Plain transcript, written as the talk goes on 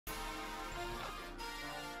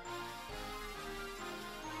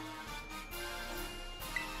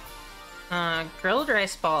Grilled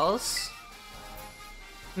rice balls.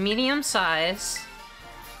 Medium size.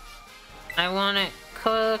 I want it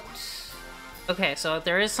cooked. Okay, so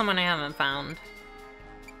there is someone I haven't found.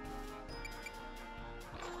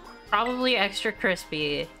 Probably extra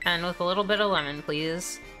crispy, and with a little bit of lemon,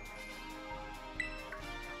 please.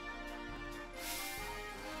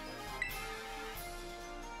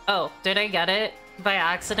 Oh, did I get it by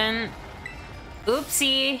accident?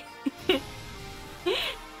 Oopsie!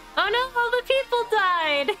 Oh no, all the people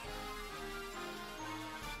died!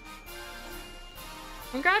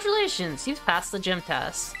 Congratulations, you've passed the gym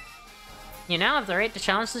test. You now have the right to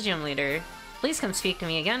challenge the gym leader. Please come speak to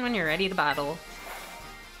me again when you're ready to battle.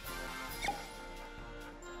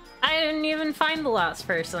 I didn't even find the last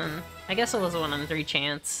person. I guess it was a 1 in 3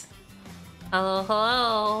 chance. Hello,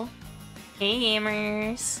 hello. Hey,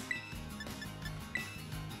 gamers.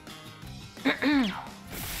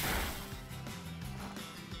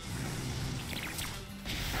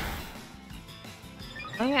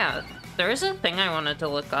 Oh yeah, there is a thing I wanted to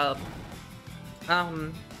look up.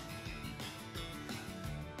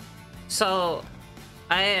 So,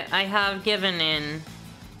 I have given in.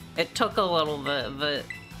 It took a little bit, but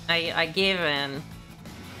I gave in.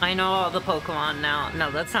 I know all the Pokemon now.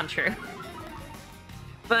 No, that's not true.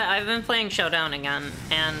 But I've been playing Showdown again,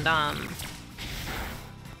 and,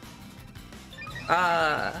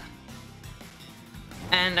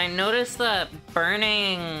 and I noticed that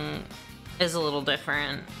burning is a little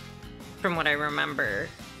different from what I remember.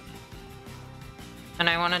 And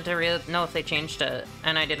I wanted to know if they changed it,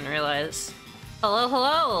 and I didn't realize. Hello,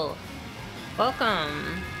 hello!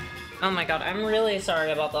 Welcome! Oh my god, I'm really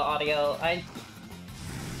sorry about the audio. I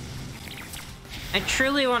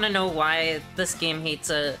truly want to know why this game hates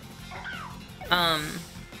it.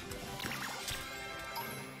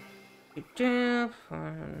 2,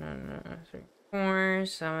 4, 3, 4,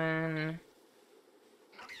 7...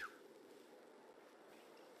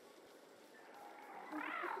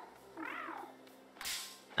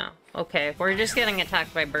 Oh, okay. We're just getting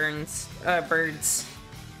attacked by birds.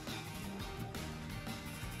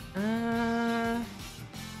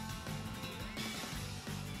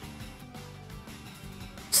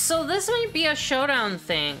 So this might be a Showdown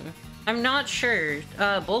thing. I'm not sure.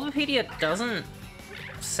 Bulbapedia doesn't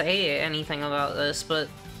say anything about this, but...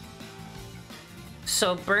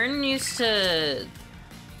 So Burn used to...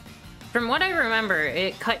 From what I remember,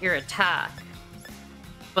 it cut your attack.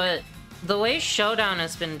 But the way Showdown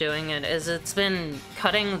has been doing it is it's been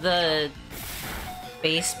cutting the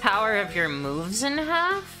base power of your moves in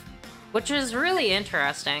half, which is really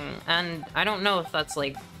interesting, and I don't know if that's,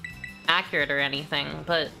 like, accurate or anything,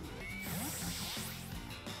 but...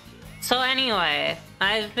 So anyway,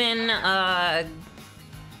 I've been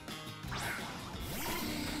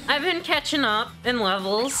catching up in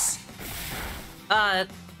levels.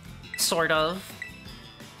 Sort of.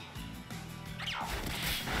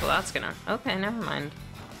 Well, that's gonna... Okay, never mind.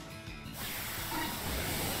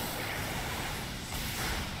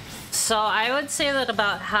 So I would say that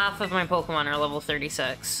about half of my Pokemon are level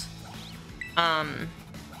 36.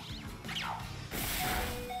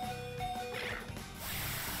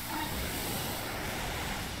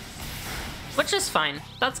 Which is fine.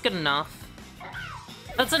 That's good enough.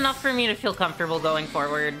 That's enough for me to feel comfortable going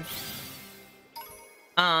forward.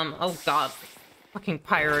 Oh god. Fucking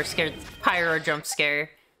Pyro jump scare.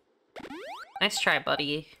 Nice try,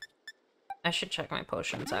 buddy. I should check my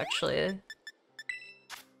potions, actually.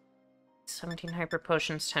 17 hyper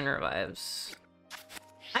potions, 10 revives.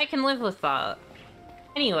 I can live with that.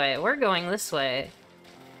 Anyway, we're going this way.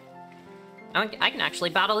 I can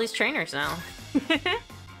actually battle these trainers now.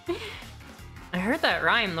 I heard that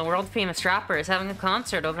Rhyme, the world-famous rapper, is having a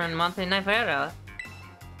concert over in Montenegro.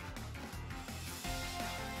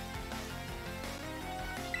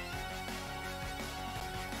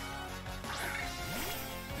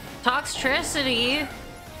 Toxicity?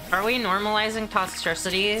 Are we normalizing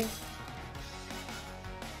toxicity?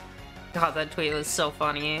 God, that tweet was so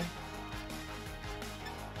funny.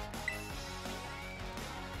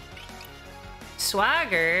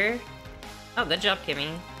 Swagger? Oh, good job,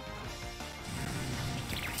 Kimmy.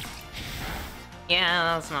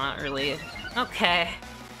 Yeah, that's not really... Okay.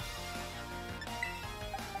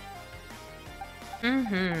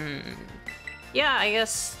 Yeah, I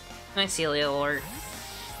guess Mycelia will work.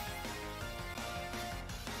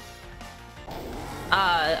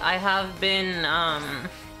 I have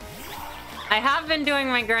been doing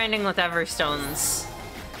my grinding with Everstones.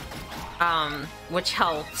 Which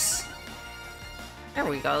helps. There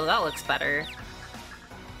we go, that looks better.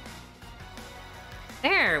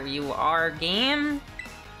 There you are, game.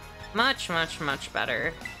 Much, much, much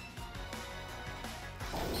better.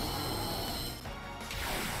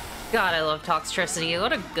 God, I love Toxtricity.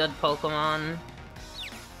 What a good Pokemon.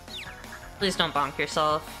 Please don't bonk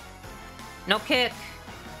yourself. No kick.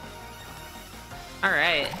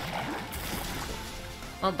 Alright.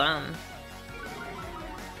 Well done.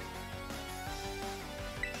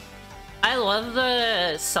 I love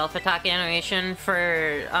the self-attack animation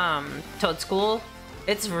for Toadschool.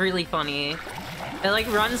 It's really funny. It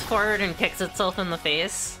like runs forward and kicks itself in the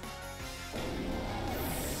face.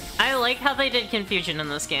 I like how they did confusion in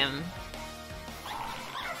this game.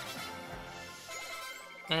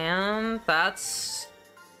 And that's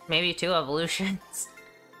maybe 2 evolutions.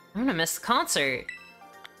 I'm gonna miss the concert.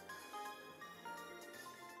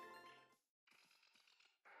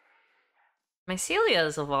 Mycelia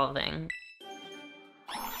is evolving.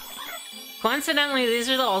 Coincidentally, these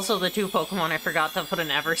are also the 2 Pokemon I forgot to put an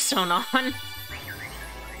Everstone on.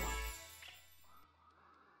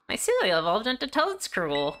 Mycelia evolved into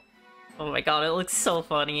Toadscruel. Oh my god, it looks so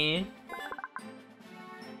funny.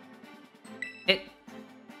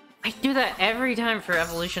 I do that every time for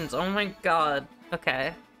evolutions. Oh my god.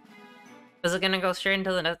 Okay. Is it gonna go straight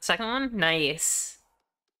into the second one? Nice.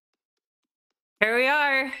 Here we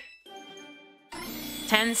are.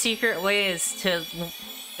 10 secret ways to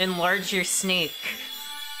enlarge your snake.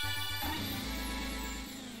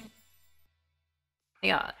 I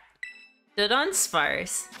got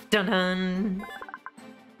Dunsparce. Dun-dun.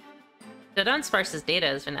 Dunsparce's data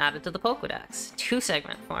has been added to the Pokédex.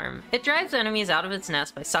 2-segment form. It drives enemies out of its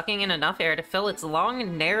nest by sucking in enough air to fill its long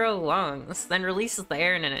and narrow lungs, then releases the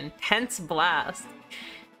air in an intense blast.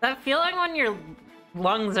 That feeling when your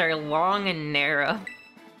lungs are long and narrow.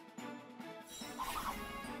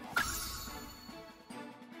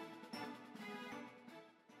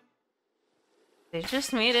 They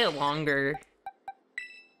just made it longer.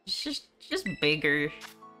 It's just bigger.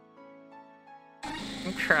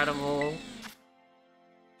 Incredible.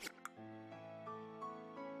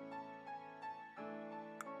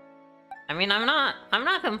 I mean, I'm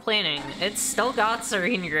not complaining. It's still got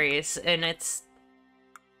Serene Grace, and it's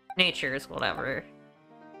nature's whatever.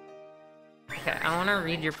 Okay, I want to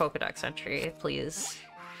read your Pokédex entry, please.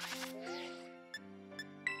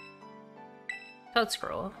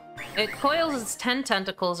 Toadscruel. It coils its 10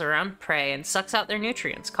 tentacles around prey and sucks out their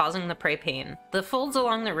nutrients, causing the prey pain. The folds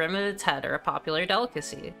along the rim of its head are a popular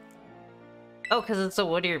delicacy. Oh, because it's a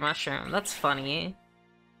woodier mushroom. That's funny.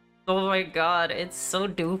 Oh my god, it's so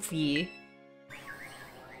doofy.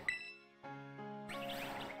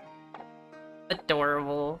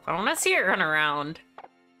 Adorable. I want to see it run around.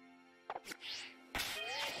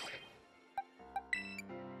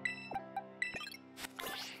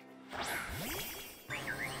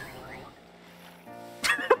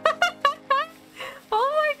 Oh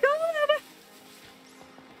my god!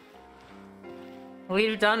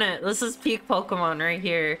 We've done it. This is peak Pokemon right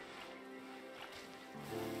here.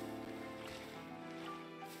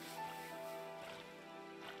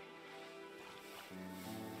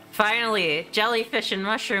 Finally, jellyfish and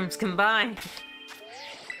mushrooms combined.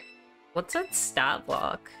 What's its stat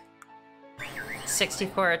block?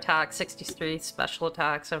 64 attack, 63 special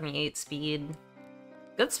attack, 78 speed.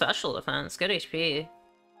 Good special defense, good HP.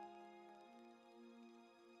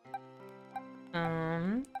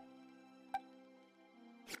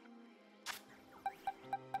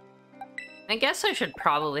 I guess I should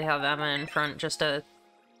probably have Emma in front just to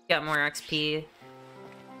get more XP.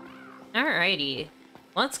 Alrighty.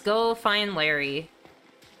 Let's go find Larry.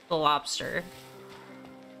 The lobster.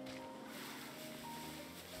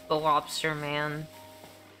 The lobster man.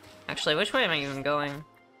 Actually, which way am I even going?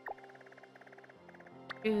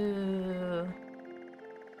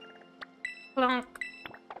 Plonk.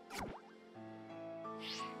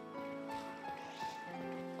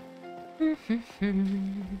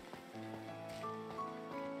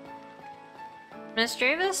 Miss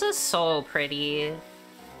Dravis is so pretty.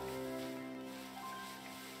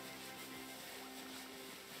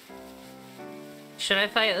 Should I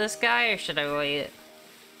fight this guy or should I wait?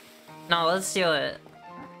 No, let's do it.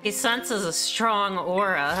 He senses a strong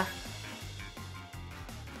aura.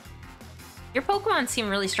 Your Pokemon seem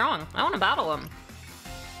really strong. I want to battle them.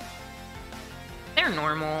 They're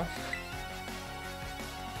normal.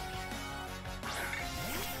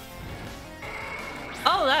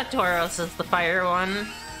 Oh, that Tauros is the fire one.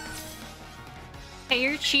 Hey,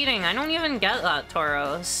 you're cheating. I don't even get that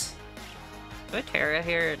Tauros. Do I Terra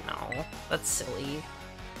here? No. That's silly.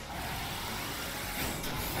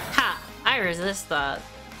 Ha! I resist that.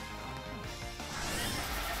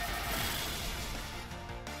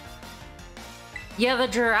 Yeah, the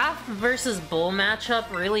giraffe versus bull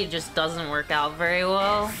matchup really just doesn't work out very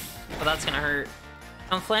well. But that's gonna hurt.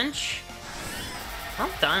 Don't flinch. Well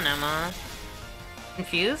done, Emma.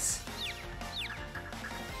 Confuse?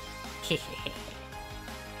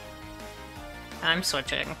 I'm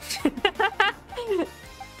switching.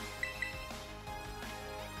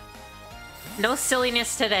 No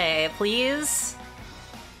silliness today, please.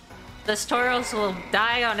 This Tauros will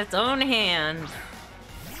die on its own hand.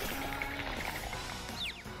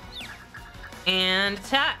 And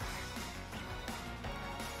attack.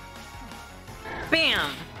 Bam!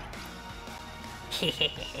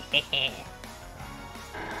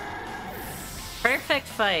 Perfect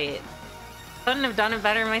fight. Couldn't have done it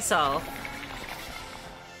better myself.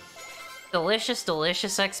 Delicious,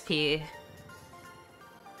 delicious XP.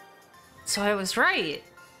 So I was right.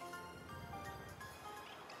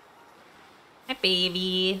 Hi,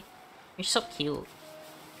 baby. You're so cute.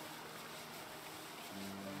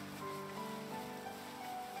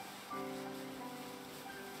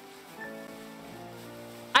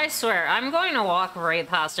 I swear, I'm going to walk right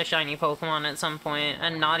past a shiny Pokemon at some point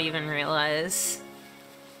and not even realize.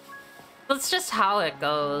 That's just how it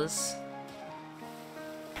goes.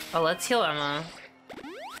 Oh, let's heal Emma.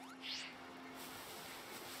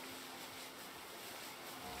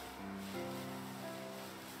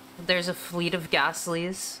 There's a fleet of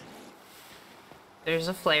Ghastlies. There's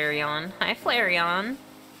a Flareon. Hi, Flareon.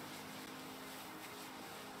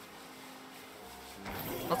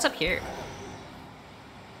 What's up here?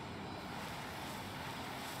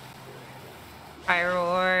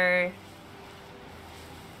 Pyroar.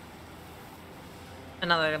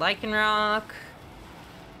 Another Lycanroc.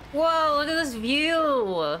 Whoa, look at this view!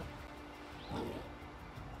 Oh,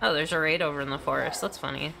 there's a raid over in the forest. That's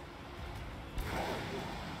funny.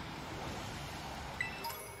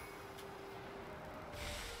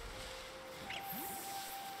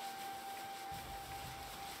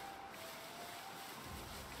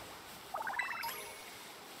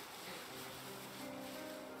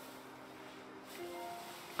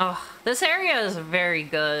 Oh, this area is very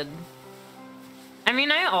good. I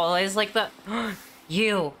mean, I always like that.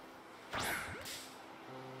 You!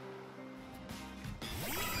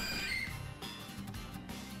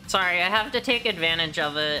 Sorry, I have to take advantage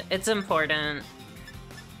of it. It's important.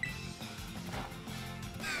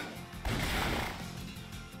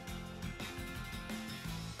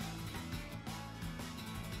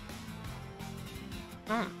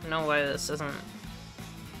 I don't know why this isn't...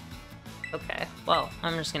 Okay, well,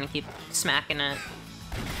 I'm just gonna keep smacking it.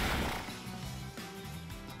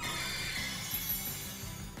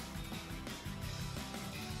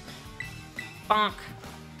 Bonk.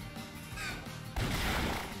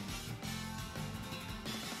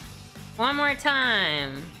 One more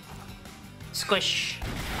time. Squish.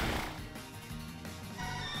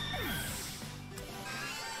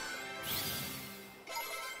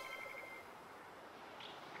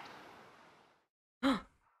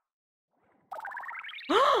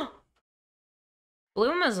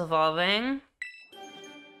 Bloom is evolving.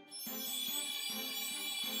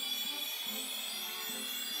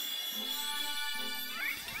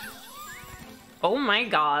 Oh my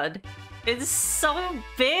god. It's so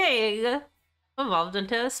big! Evolved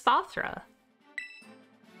into a Spathra.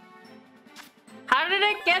 How did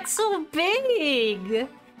it get so big?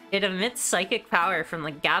 It emits psychic power from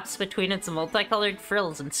the gaps between its multicolored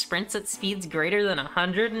frills and sprints at speeds greater than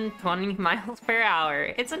 120 miles per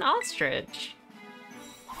hour. It's an ostrich.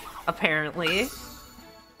 Apparently.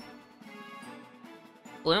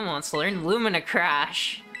 Bloom wants to learn Lumina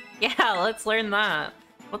Crash. Yeah, let's learn that.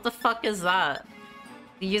 What the fuck is that?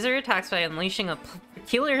 The user attacks by unleashing a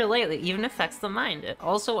peculiar light that even affects the mind. It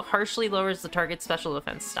also harshly lowers the target's special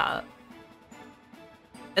defense stat.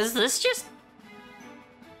 Is this just...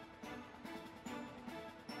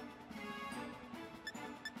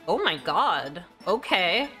 Oh my god.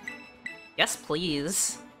 Okay. Yes,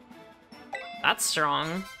 please. That's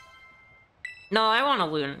strong. No, I want to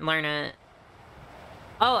learn it.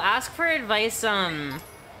 Oh, ask for advice,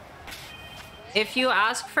 If you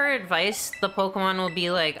ask for advice, the Pokemon will be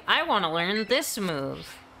like, I want to learn this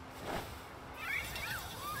move.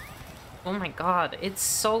 Oh my god, it's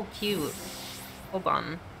so cute. Hold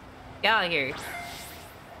on. Get out of here.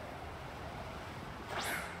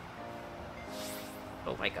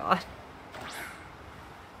 Oh my god.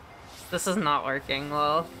 This is not working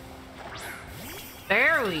well.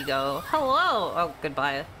 There we go. Hello! Oh,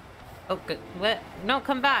 goodbye. Oh, good. What? No,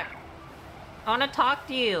 come back. I want to talk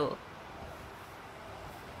to you.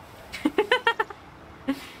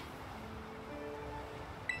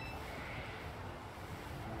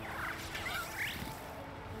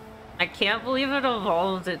 I can't believe it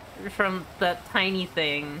evolved it from that tiny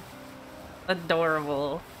thing.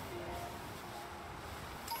 Adorable.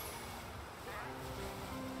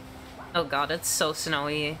 Oh god, it's so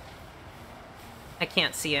snowy. I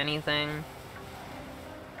can't see anything.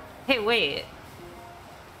 Hey, wait.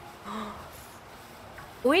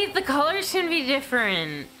 Wait, the colors can be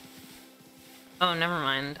different. Oh, never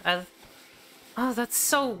mind. Oh, that's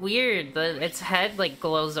so weird that its head, like,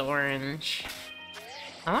 glows orange.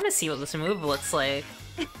 I want to see what this move looks like.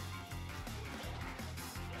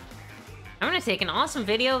 I'm gonna take an awesome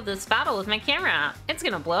video of this battle with my camera app. It's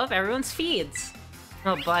gonna blow up everyone's feeds.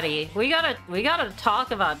 Oh, buddy, we gotta talk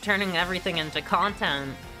about turning everything into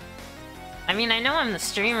content. I mean, I know I'm the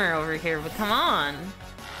streamer over here, but come on.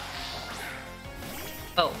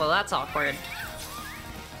 Oh, well, that's awkward.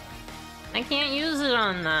 I can't use it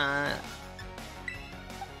on that.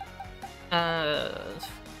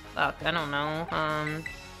 Fuck, I don't know.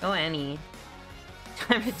 Go any.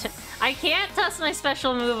 I can't test my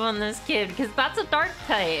special move on this kid, because that's a dark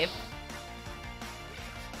type.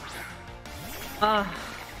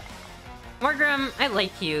 Morgrim, I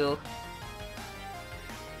like you.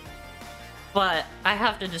 But I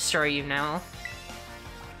have to destroy you now.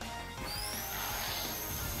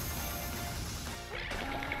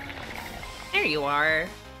 There you are.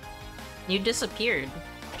 You disappeared.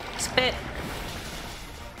 Spit.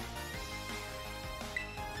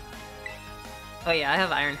 Oh yeah, I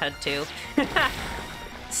have Iron Head too.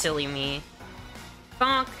 Silly me.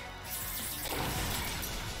 Bonk.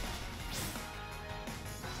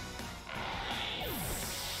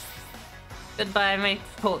 Goodbye,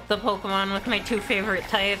 the Pokemon with my two favorite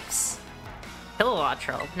types.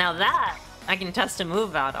 Kilowattrel. Now that I can test a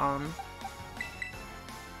move out on.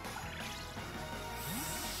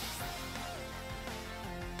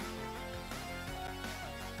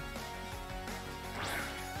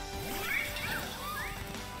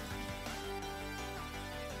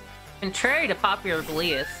 Contrary to popular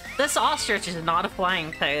belief, this ostrich is not a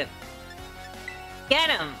flying type. Get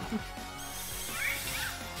him!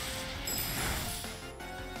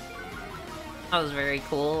 That was very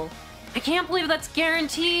cool. I can't believe that's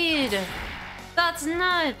guaranteed! That's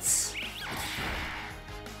nuts!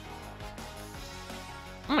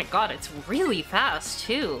 Oh my god, it's really fast,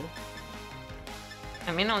 too.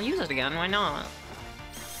 I mean, I'll use it again, why not?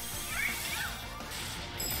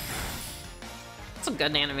 It's a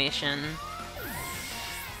good animation.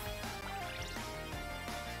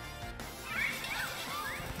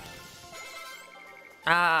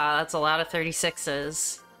 Ah, that's a lot of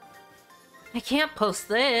 36s. I can't post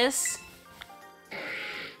this.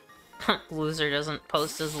 Loser doesn't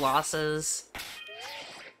post his losses.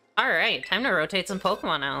 Alright, time to rotate some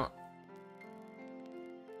Pokemon out.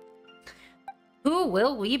 Who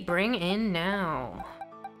will we bring in now?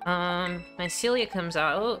 Mycelia comes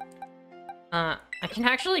out. I can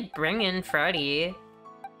actually bring in Freddy.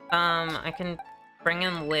 I can bring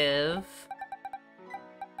in Liv.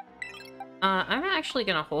 I'm actually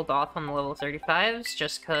gonna hold off on the level 35s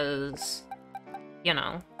just cause, you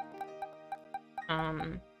know.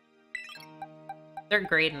 They're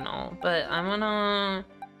great and all, but I'm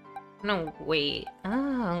gonna wait.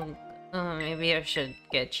 Oh, maybe I should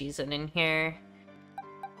get Cheez-It in here.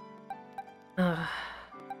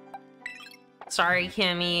 Sorry,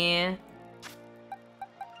 Kimmy.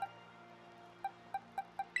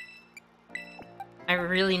 I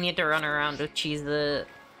really need to run around with Cheez-It.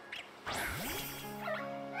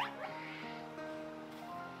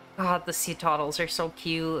 God, the sea toddles are so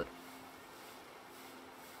cute.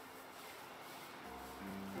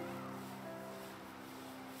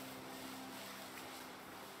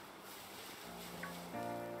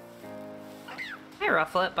 Hi,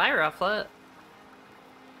 Rufflet. Bye, Rufflet.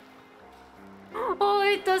 Oh,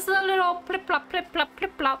 it does the little plip-plop, plip-plop,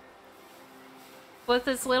 plip-plop. With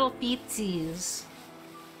its little feetsies.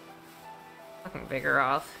 Fucking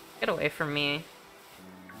Vigoroth. Get away from me.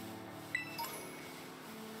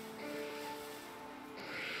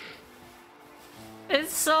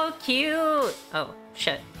 It's so cute! Oh,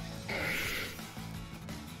 shit.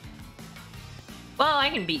 Well, I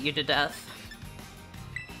can beat you to death.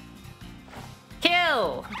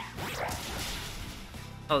 Kill!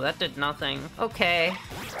 Oh, that did nothing. Okay.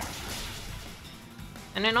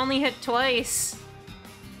 And it only hit twice.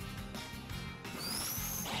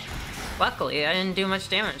 Luckily, I didn't do much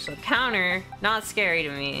damage, so counter, not scary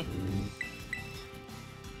to me.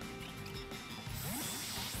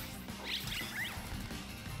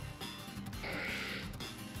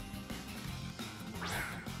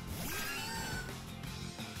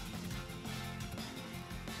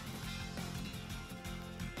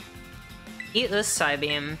 Eat this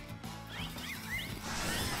Psybeam.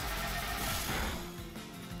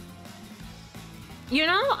 You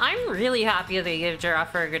know, I'm really happy they gave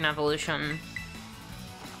Giraffurg an evolution.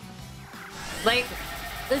 Like,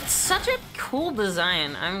 it's such a cool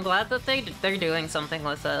design. I'm glad that they're doing something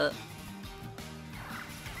with it.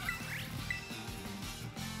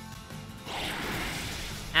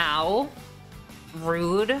 Ow.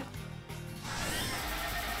 Rude.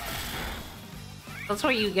 That's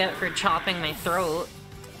what you get for chopping my throat.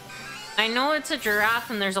 I know it's a giraffe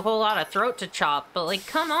and there's a whole lot of throat to chop, but like,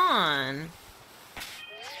 come on.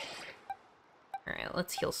 Alright,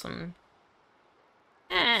 let's heal some.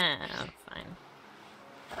 Fine.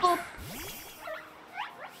 Oh.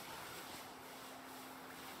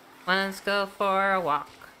 Let's go for a walk.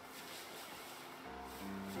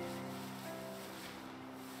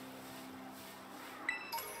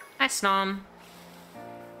 Hi, Snom.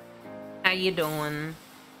 How you doing?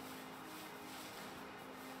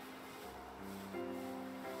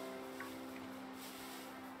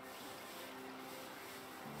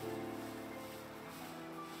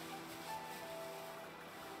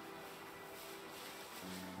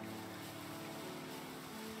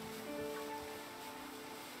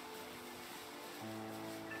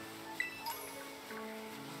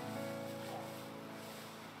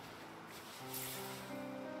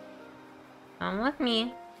 Come with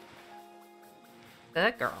me.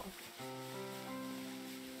 Good girl.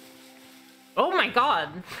 Oh my god!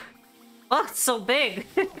 Oh, it's so big!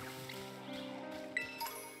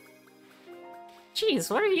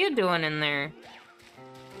 Jeez, what are you doing in there?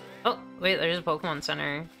 Oh, wait, there's a Pokemon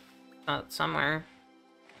Center. Somewhere.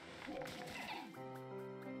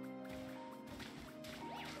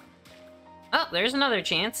 Oh, there's another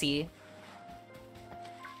Nyancy.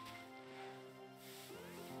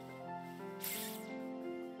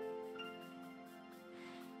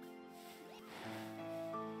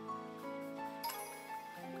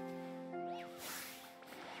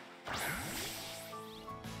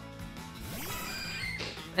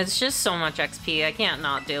 It's just so much XP, I can't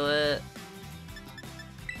not do it.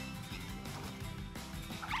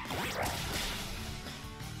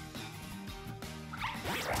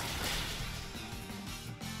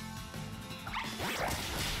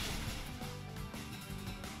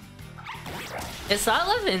 Is that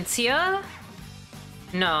Levincia?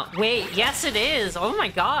 No, wait, yes it is! Oh my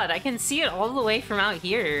god, I can see it all the way from out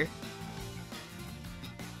here.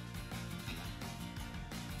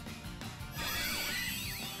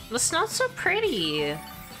 The snow's so pretty.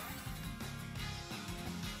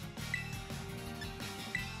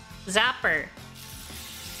 Zapper.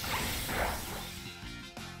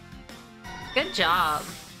 Good job.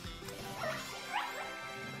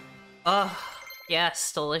 Oh,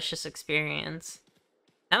 yes, delicious experience.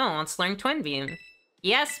 Emma wants to learn Twin Beam.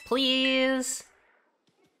 Yes, please.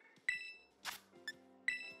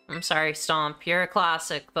 I'm sorry, Stomp. You're a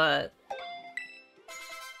classic, but...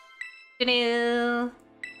 Doo-doo.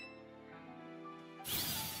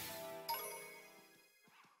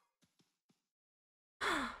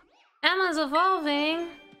 Emma's evolving.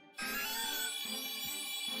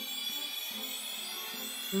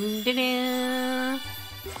 Doo-doo.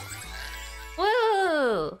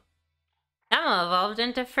 Woo! Emma evolved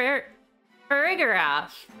into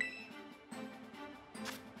Farigiraf.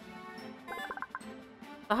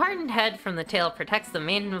 The hardened head from the tail protects the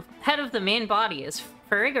main head of the main body as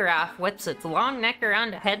Farigiraf whips its long neck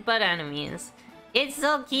around to headbutt enemies. It's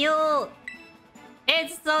so cute!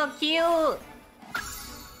 It's so cute!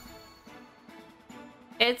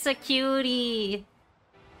 It's a cutie!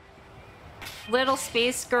 Little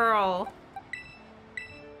space girl.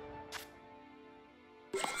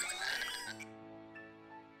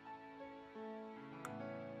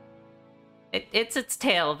 It's its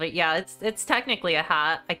tail, but yeah, it's technically a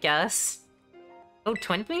hat, I guess. Oh,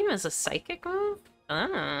 Twin Beam is a psychic move?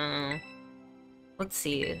 Oh. Let's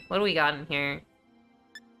see. What do we got in here?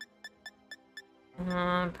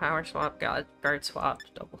 Power swap, guard swap,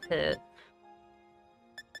 double hit.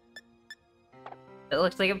 It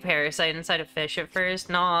looks like a parasite inside a fish at first.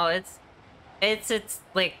 No, it's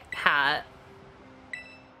like hat.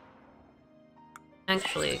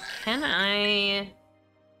 Actually, can I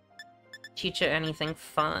teach it anything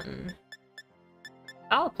fun?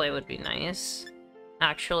 Foul play would be nice.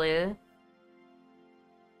 Actually.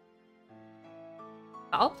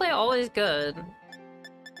 Foul play always good.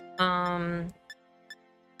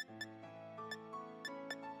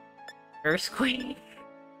 Earthquake?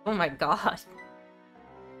 Oh my god.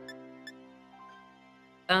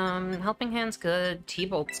 Helping Hand's good.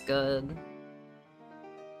 T-Bolt's good.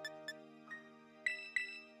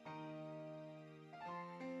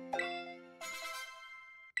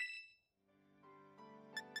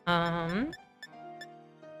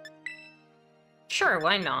 Sure,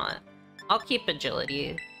 why not? I'll keep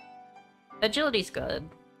agility. Agility's good.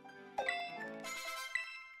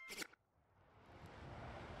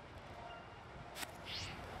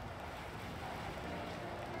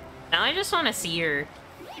 Now I just want to see her.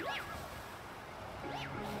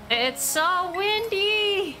 It's so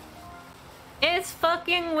windy! It's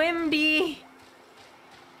fucking windy!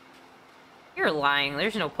 You're lying.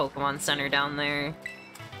 There's no Pokemon Center down there.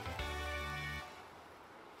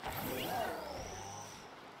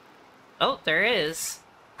 Oh, there is.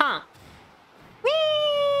 Huh. Whee!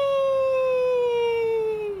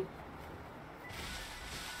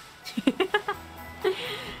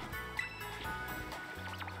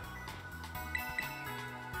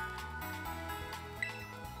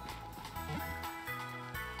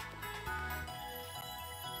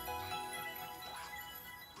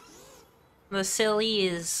 The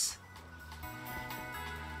sillies.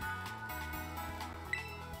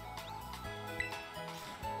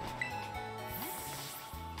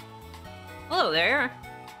 Hello there.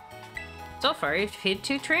 So far, you've defeated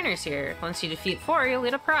 2 trainers here. Once you defeat 4, you'll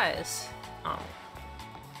get a prize. Oh.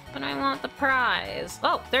 But I want the prize.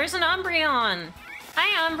 Oh, there's an Umbreon!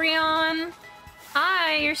 Hi, Umbreon!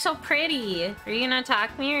 Hi, you're so pretty. Are you gonna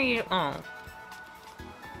attack me or are you... Oh.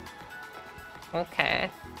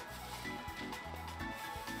 Okay.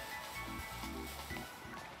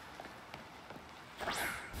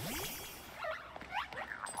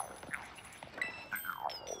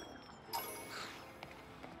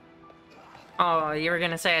 Oh, you were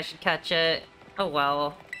gonna say I should catch it. Oh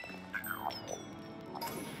well.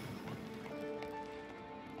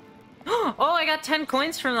 Oh, I got 10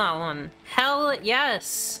 coins from that one. Hell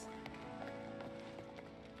yes.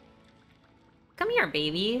 Come here,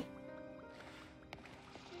 baby.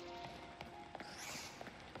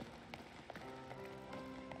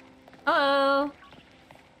 Hello.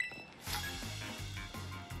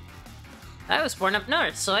 I was born up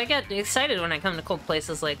north, so I get excited when I come to cold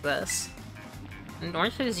places like this.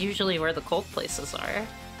 North is usually where the cold places are.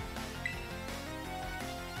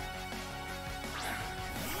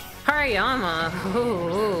 Hariyama!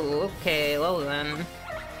 Ooh, okay, well then.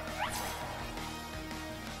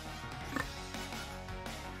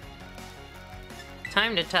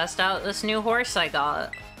 Time to test out this new horse I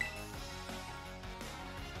got.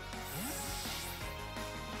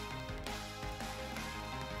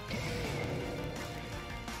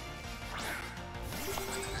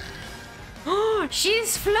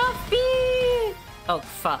 She's fluffy! Oh,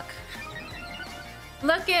 fuck.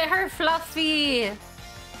 Look at her, Fluffy!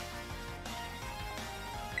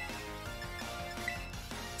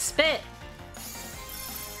 Spit!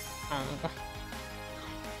 Oh.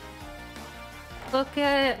 Look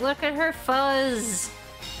at her fuzz!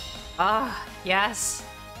 Ah, yes.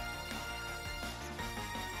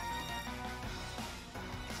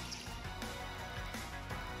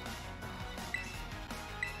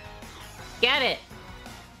 Get it!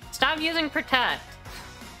 Stop using Protect!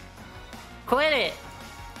 Quit it!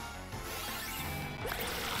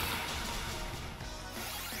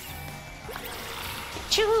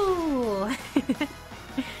 Choo!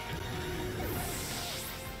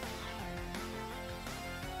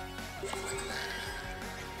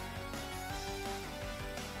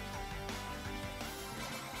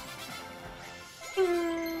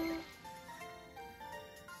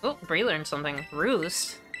 Oh, Bree learned something.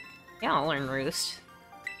 Roost? Yeah, I'll learn Roost.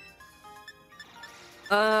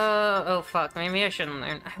 Oh fuck, maybe I shouldn't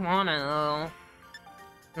learn. I wanna though.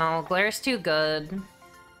 No, Glare's too good.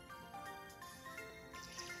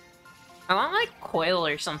 I want like Coil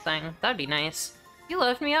or something. That'd be nice. You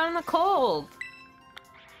left me out in the cold!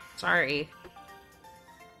 Sorry.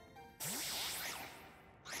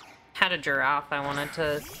 Had a giraffe I wanted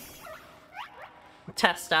to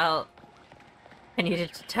test out. I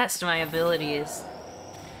needed to test my abilities.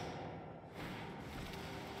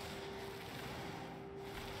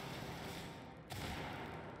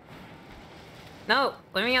 No,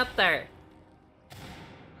 let me up there.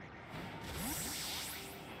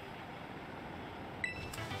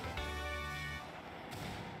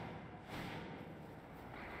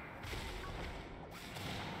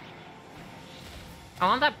 I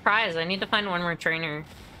want that prize. I need to find one more trainer.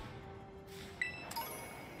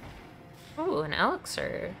 Ooh, an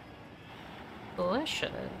elixir.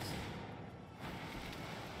 Delicious.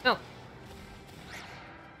 Oh.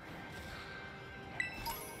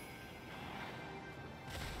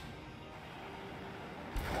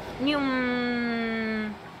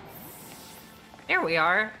 There we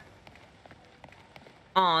are.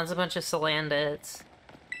 Oh, it's a bunch of Salandits.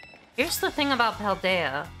 Here's the thing about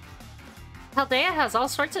Paldea. Paldea has all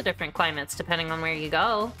sorts of different climates depending on where you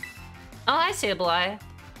go. Oh, hi, Sableye.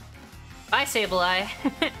 Bye, Sableye.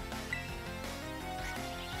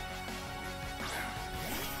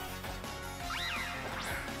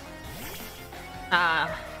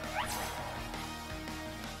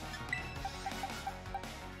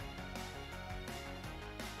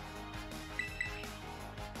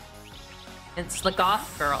 It's the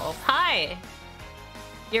goth girl. Hi!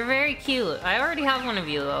 You're very cute. I already have one of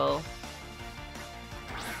you, though.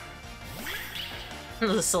 The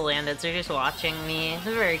Solandids are just watching me.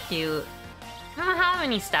 They're very cute. I don't have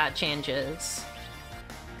any stat changes.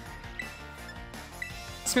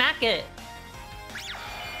 Smack it!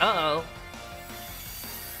 Uh-oh.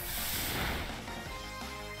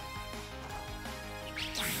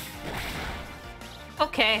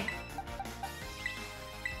 Okay.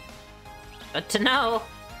 Good to know.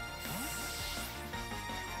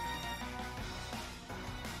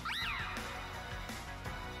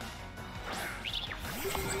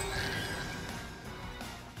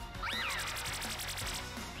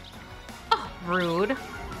 Oh, rude.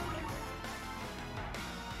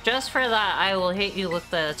 Just for that, I will hit you with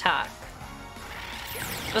the attack.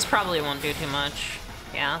 This probably won't do too much.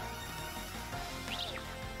 Yeah.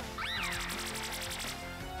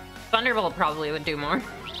 Thunderbolt probably would do more.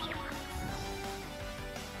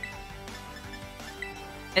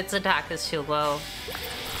 Its attack is too low.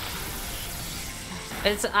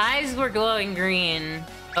 Its eyes were glowing green.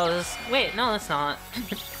 Oh, this... Wait, no, it's not.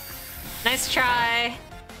 Nice try!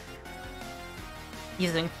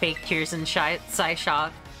 Using fake tears and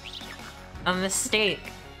Psyshock. A mistake.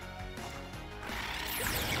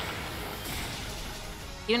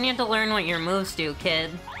 You need to learn what your moves do, kid.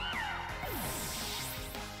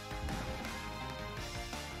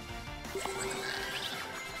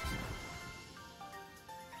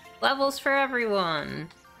 Levels for everyone.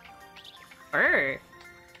 Brr.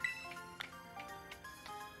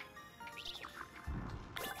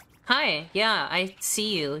 Hi, yeah, I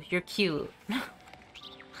see you. You're cute.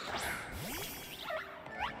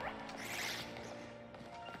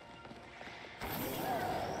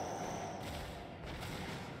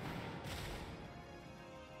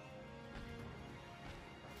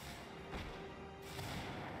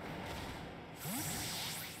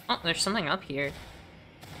 Oh, there's something up here.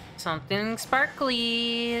 Something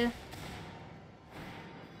sparkly.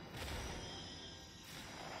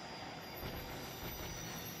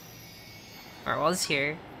 Or was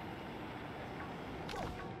here.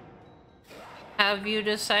 Have you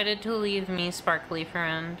decided to leave me, sparkly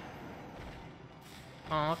friend?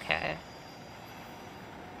 Oh, okay.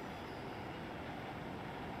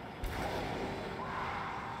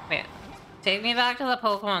 Wait. Take me back to the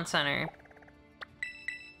Pokemon Center.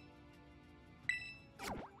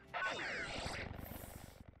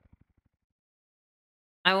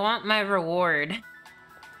 I want my reward.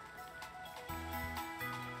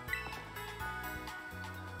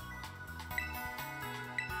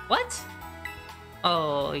 What?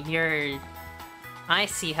 Oh, you're... I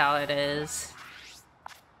see how it is.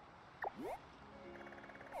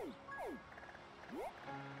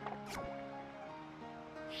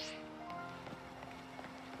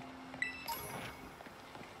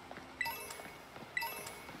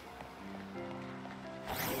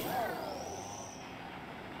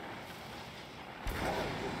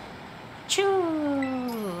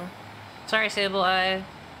 Choo! Sorry, Sableye.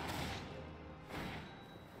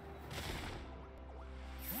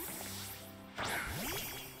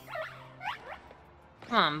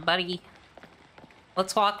 Come on, buddy.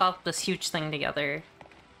 Let's walk off this huge thing together.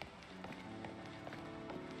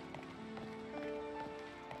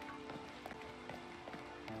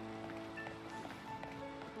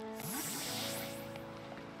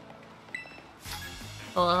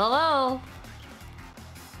 Hello, hello!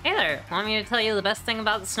 Hey there, want me to tell you the best thing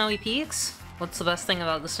about the Snowy Peaks? What's the best thing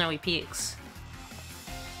about the Snowy Peaks?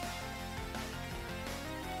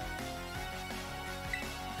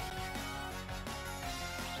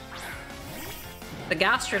 The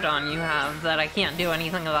Gastrodon you have that I can't do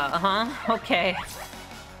anything about, huh? Okay.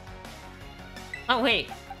 Oh, wait.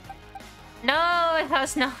 No, it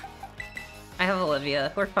has no... I have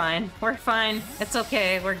Olivia. We're fine. We're fine. It's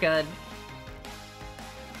okay. We're good.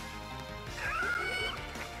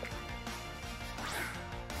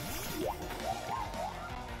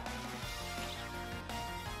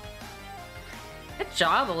 Good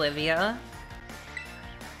job, Olivia.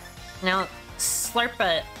 Now, slurp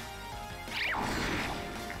it.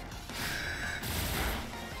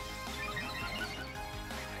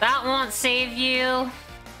 That won't save you.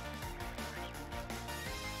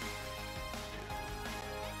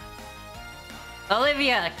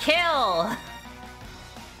 Olivia, kill!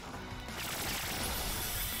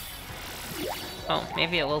 Oh,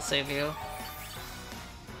 maybe it will save you.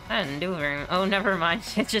 I didn't do very much. Oh, never mind.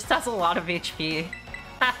 It just has a lot of HP.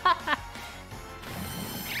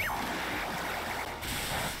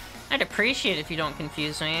 I'd appreciate it if you don't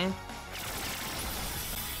confuse me.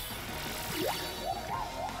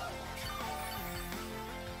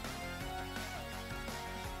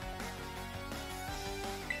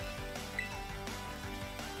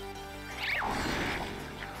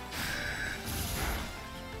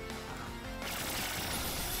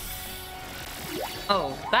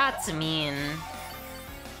 Oh, that's mean.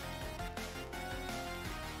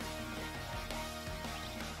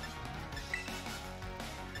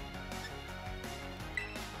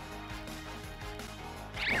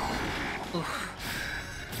 Oof.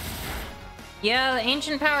 Yeah, the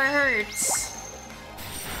ancient power hurts.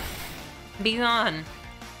 Be gone.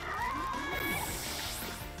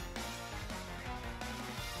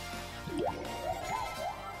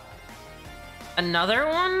 Another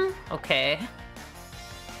one? Okay.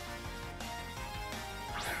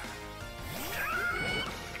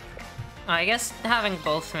 I guess having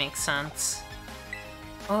both makes sense.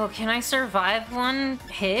 Oh, can I survive one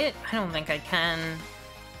hit? I don't think I can.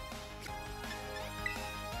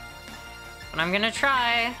 But I'm gonna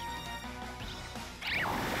try.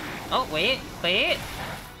 Oh, wait.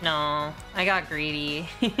 No, I got greedy.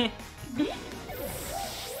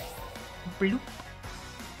 Bloop.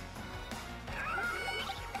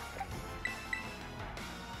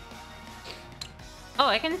 Oh,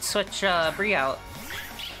 I can switch Bree out.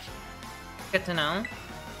 Good to know.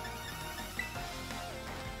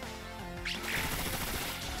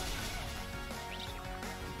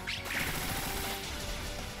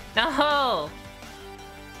 No!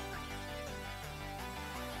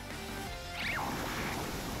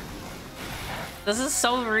 This is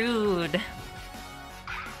so rude.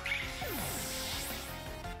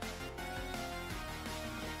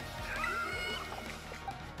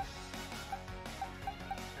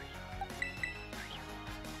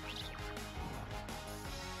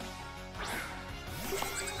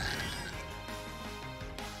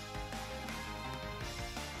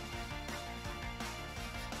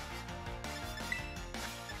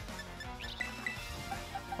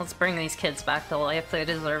 Let's bring these kids back to life. They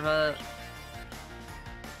deserve it.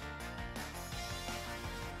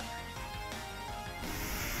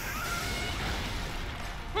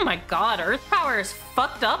 Oh my god, Earth Power is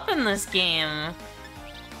fucked up in this game.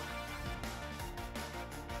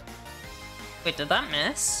 Wait, did that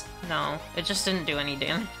miss? No, it just didn't do any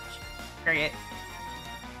damage. Great.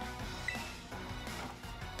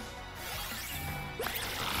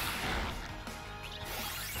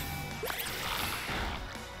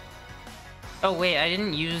 Oh wait, I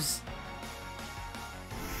didn't use...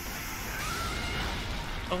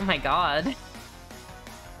 Oh my god.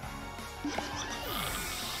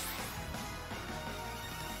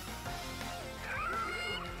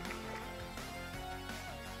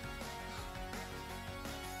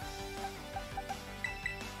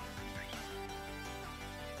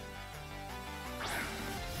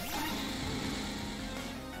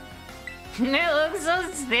 It looks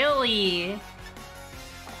so silly.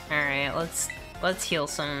 Alright, let's heal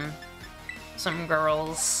some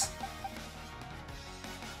girls.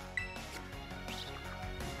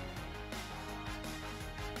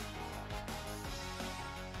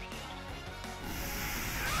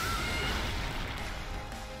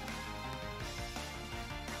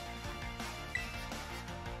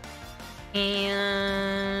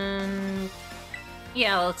 And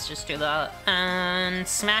yeah, let's just do that. And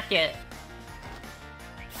smack it.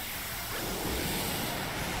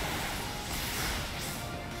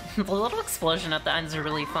 The little explosion at the end is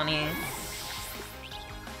really funny.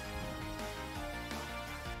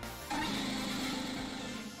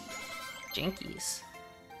 Jinkies.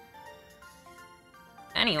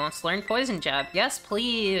 Annie wants to learn Poison Jab. Yes,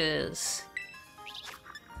 please.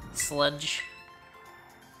 Sludge.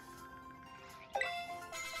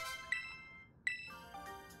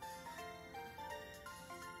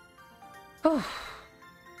 Whew.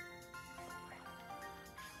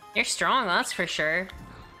 You're strong, that's for sure.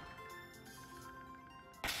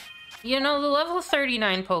 You know, the level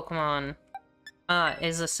 39 Pokemon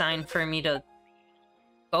is a sign for me to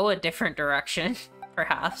go a different direction,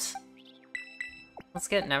 perhaps. Let's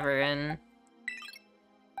get Never in.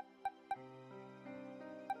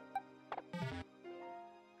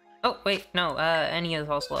 Oh, wait, no, Annie is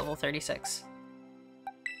also level 36.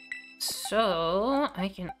 So, I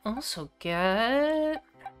can also get...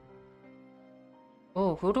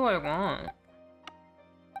 Oh, who do I want?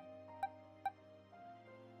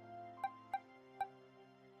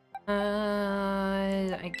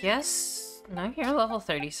 I guess... No, you're level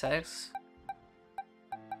 36.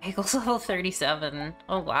 Hagel's level 37.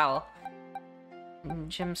 Oh, wow.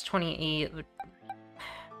 Jim's 28.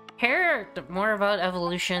 Care more about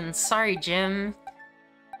evolution. Sorry, Jim.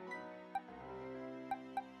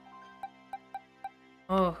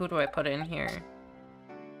 Oh, who do I put in here?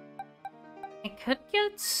 I could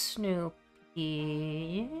get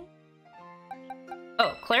Snoopy.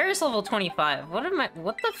 Oh, Claire's level 25.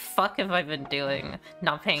 What the fuck have I been doing?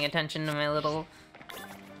 Not paying attention to my little...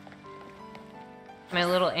 My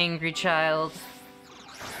little angry child.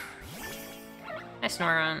 Nice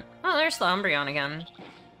Snorunt. Oh, there's the Umbreon again.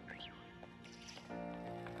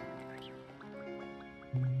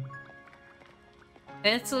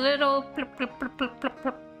 It's a little plop, plop, plop, plop, plop,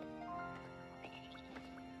 plop.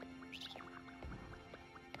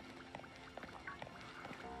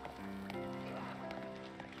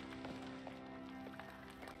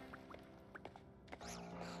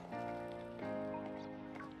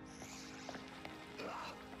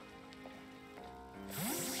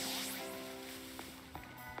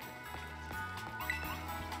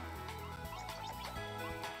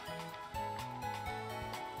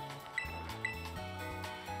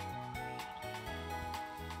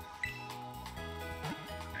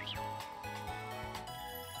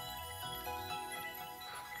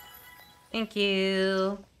 Thank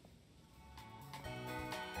you.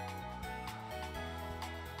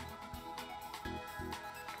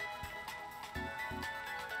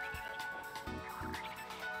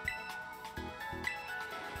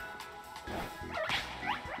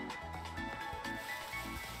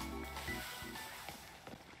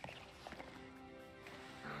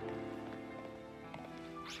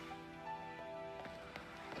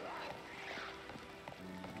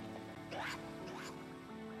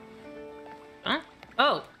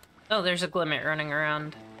 Oh, there's a Glimmet running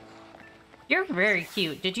around. You're very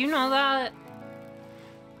cute. Did you know that?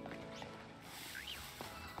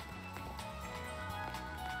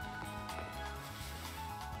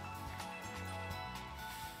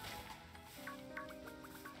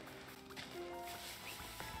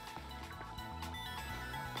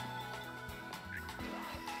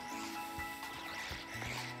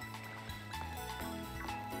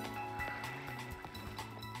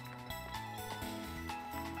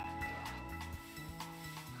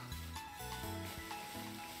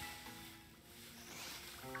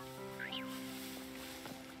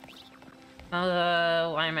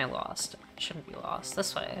 Why am I lost? I shouldn't be lost.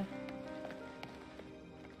 This way.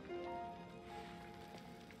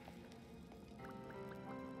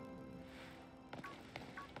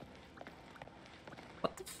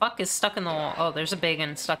 What the fuck is stuck in the wall? Oh, there's a big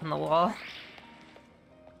one stuck in the wall.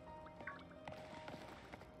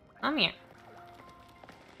 Come here.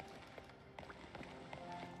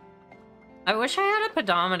 I wish I had a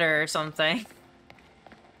pedometer or something.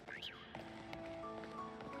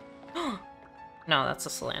 No, that's a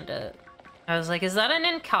Salandit. I was like, is that an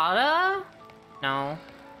Incada? No.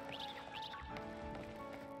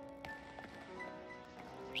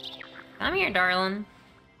 Come here, darling.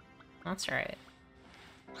 That's right.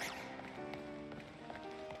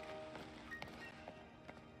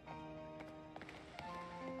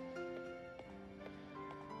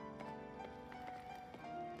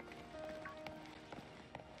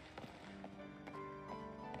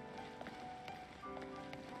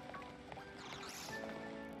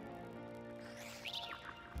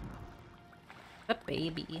 A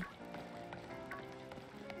baby.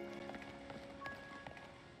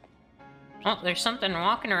 Oh, there's something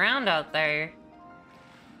walking around out there.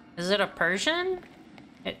 Is it a Persian?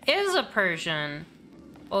 It is a Persian.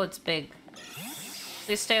 Oh, it's big.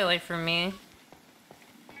 Please stay away from me.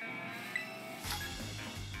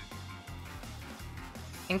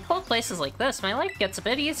 In cold places like this, my life gets a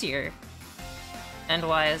bit easier. And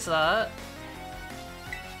why is that?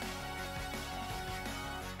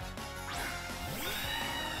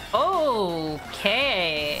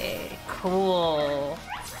 Okay, cool.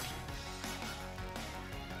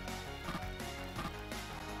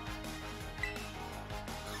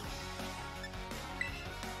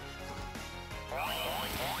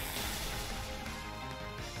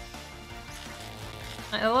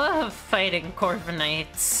 I love fighting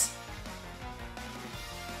Corviknights.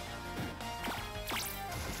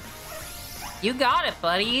 You got it,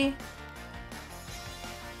 buddy.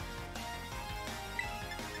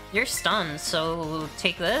 You're stunned, so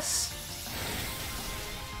take this.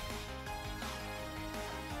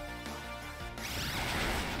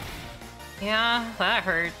 Yeah, that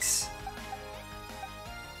hurts.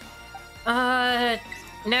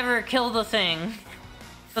 Never kill the thing.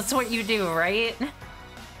 That's what you do, right?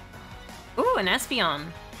 Ooh, an Espeon.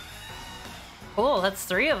 Cool, that's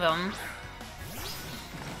 3 of them.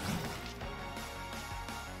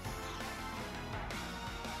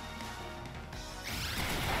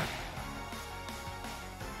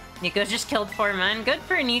 Nico just killed 4 men. Good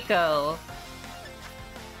for Nico.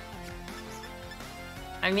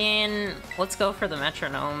 I mean, let's go for the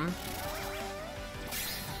metronome.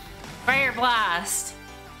 Fire blast!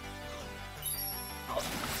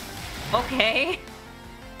 Okay.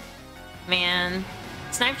 Man,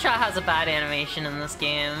 Snipe Shot has a bad animation in this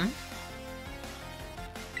game.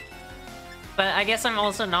 But I guess I'm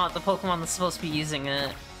also not the Pokemon that's supposed to be using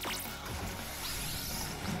it.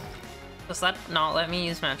 Does that not let me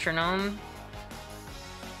use Metronome?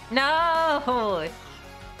 No!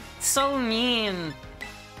 So mean.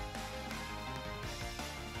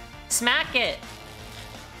 Smack it!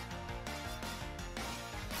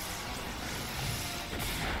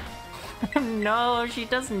 No, she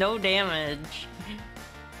does no damage.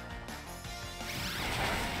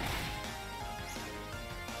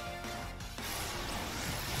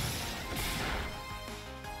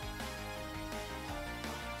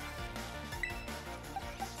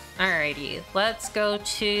 Alrighty, let's go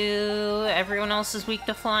to... Everyone else is weak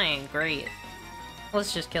to flying. Great.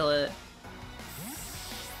 Let's just kill it.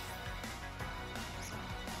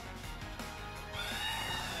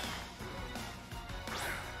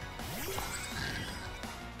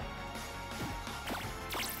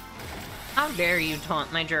 How dare you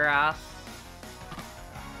taunt my giraffe?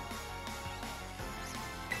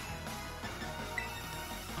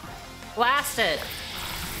 Blast it!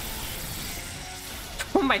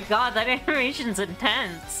 Oh my god, that animation's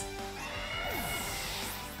intense!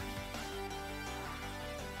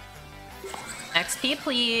 XP,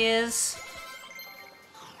 please!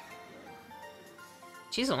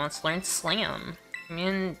 Jesus wants to learn Slam. I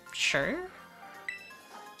mean, sure?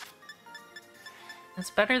 It's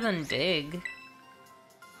better than Dig.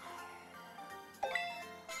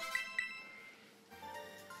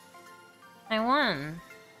 I won.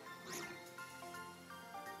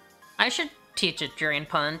 I should teach it Drain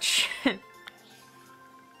Punch.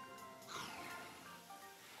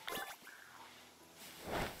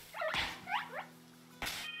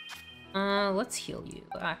 Let's heal you,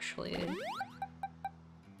 actually.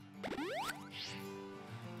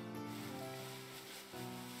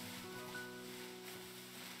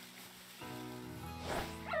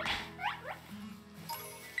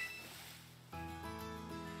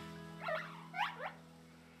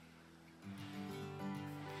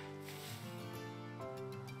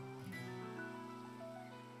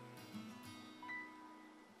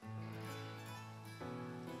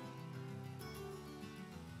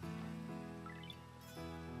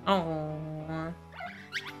 Oh.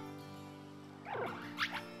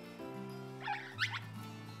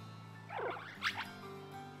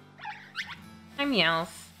 Hi, Meowth.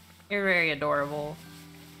 You're very adorable.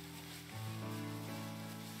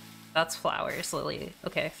 That's flowers, Lily.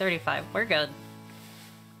 Okay, 35. We're good.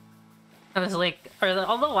 I was like, are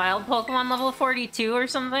all the wild Pokemon level 42 or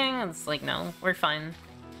something? It's like, no, we're fine.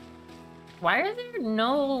 Why are there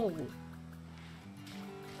no...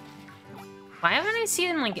 Why haven't I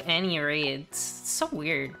seen, like, any raids? It's so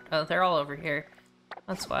weird. Oh, they're all over here.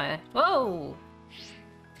 That's why. Whoa!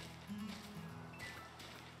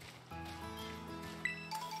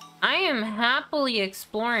 I am happily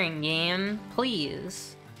exploring, game.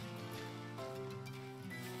 Please.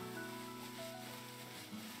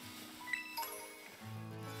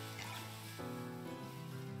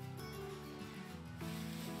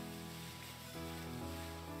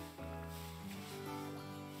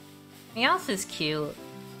 Meowth is cute.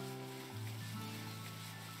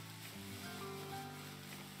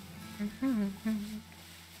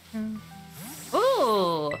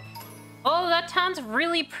 Ooh! Oh, that town's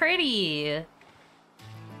really pretty!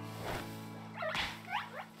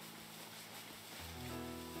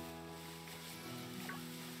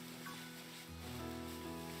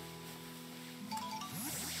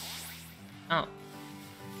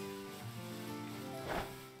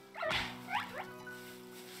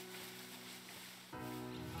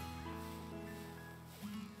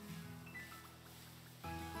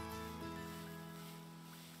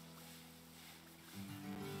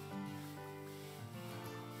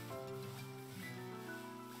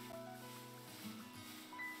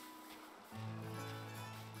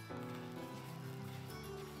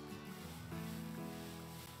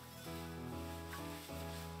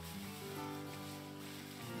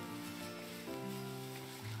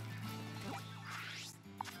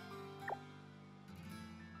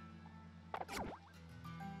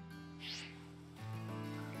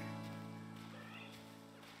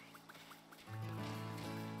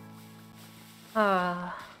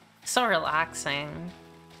 Oh. So relaxing.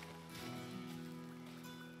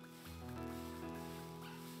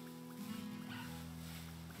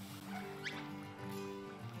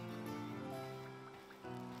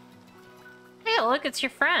 Hey, look, it's your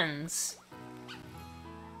friends.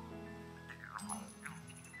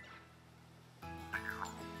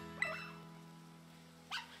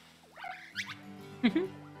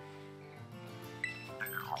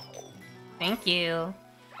 Thank you.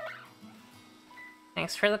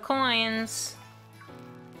 Thanks for the coins.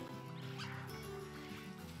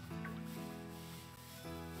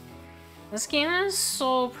 This game is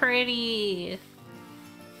so pretty.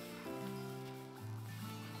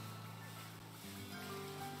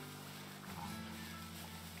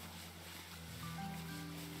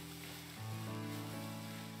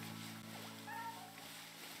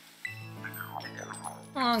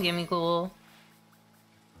 Oh, gimme cool.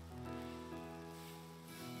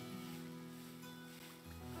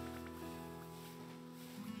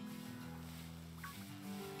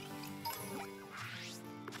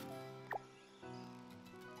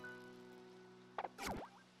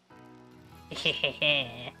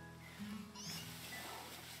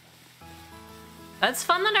 That's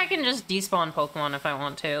fun that I can just despawn Pokemon if I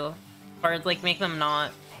want to. Or, like, make them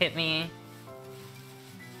not hit me.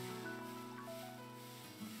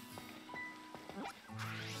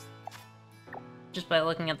 Just by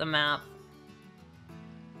looking at the map.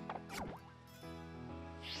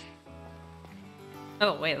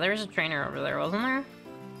 Oh, wait, there's a trainer over there, wasn't there?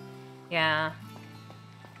 Yeah.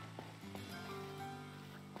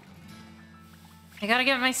 I gotta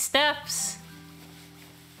get my steps!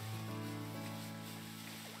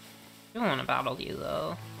 I don't want to battle you,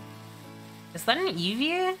 though. Is that an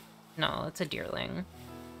Eevee? No, it's a Deerling.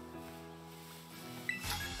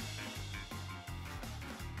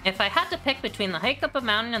 If I had to pick between the hike up a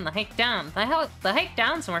mountain and the hike down, the hike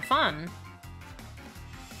down's more fun.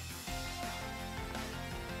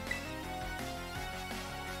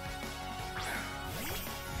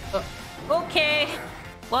 Okay.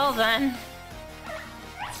 Well then.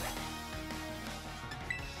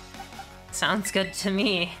 Sounds good to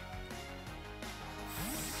me.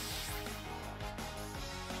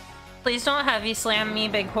 Please don't heavy slam me,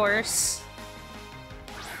 big horse.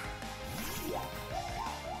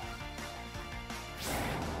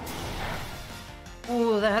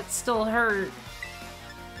 Ooh, that still hurt.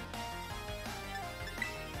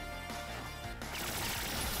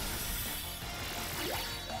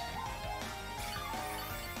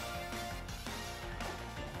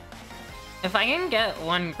 If I can get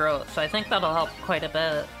one growth, I think that'll help quite a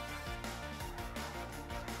bit.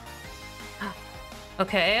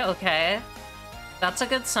 Okay, okay. That's a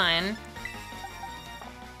good sign.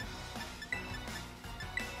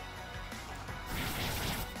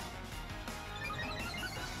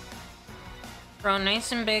 Grow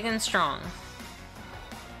nice and big and strong.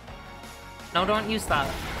 No, don't use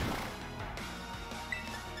that.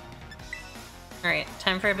 Alright,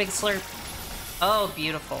 time for a big slurp. Oh,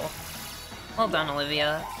 beautiful. Well done,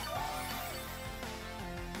 Olivia.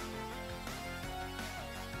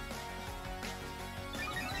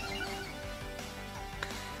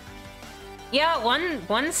 Yeah,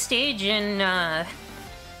 one stage in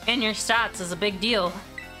your stats is a big deal.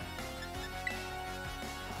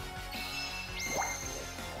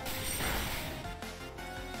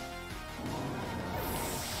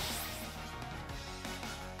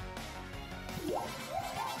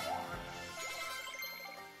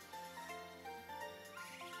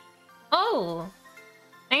 Oh,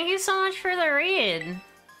 thank you so much for the raid.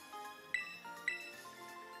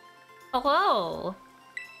 Hello.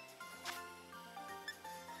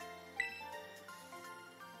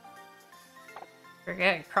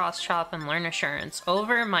 Forget cross chop and learn assurance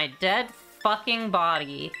over my dead fucking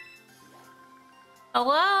body.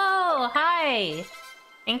 Hello, hi.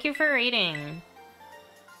 Thank you for raiding.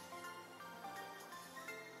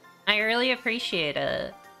 I really appreciate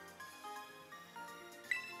it.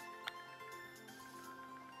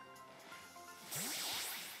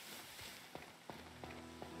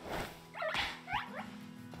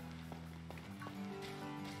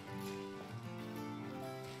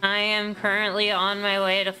 I am currently on my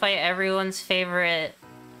way to fight everyone's favorite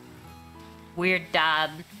weird dad.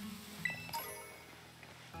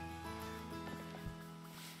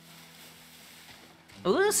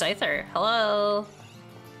 Ooh, Scyther. Hello.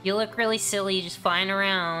 You look really silly just flying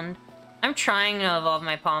around. I'm trying to evolve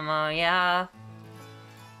my Pomo, yeah.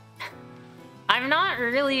 I'm not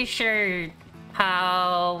really sure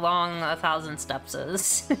how long 1,000 steps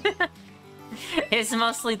is. It's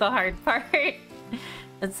mostly the hard part.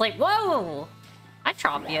 It's like, whoa! Hi,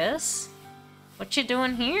 Tropius. What you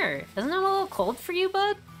doing here? Isn't it a little cold for you,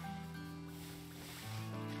 bud?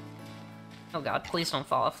 Oh god, please don't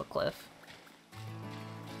fall off the cliff.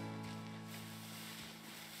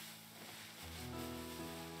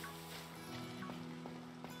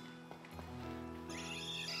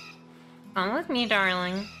 Come with me,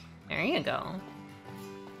 darling. There you go.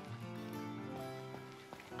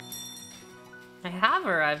 I have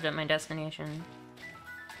arrived at my destination.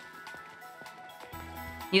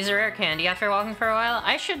 Use a rare candy after walking for a while?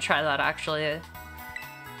 I should try that, actually.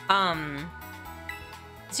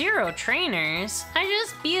 0 trainers? I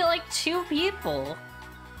just beat like 2 people.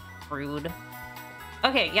 Rude.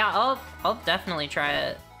 Okay, yeah, I'll definitely try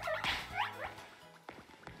it.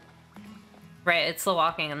 Right, it's the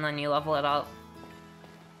walking and then you level it up.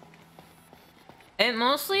 It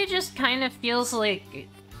mostly just kind of feels like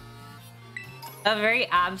a very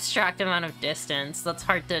abstract amount of distance that's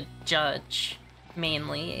hard to judge,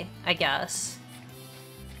 mainly, I guess.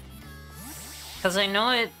 Because I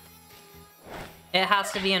know it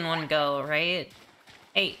has to be in one go, right?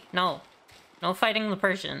 Hey, no. No fighting the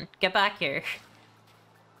Persian. Get back here.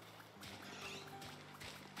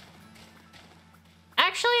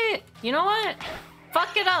 Actually, you know what?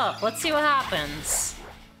 Fuck it up. Let's see what happens.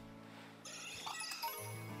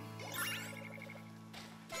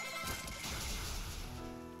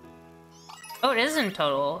 Oh, it is in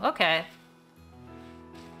total. Okay.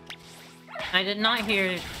 I did not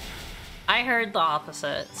hear... I heard the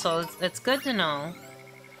opposite, so it's good to know.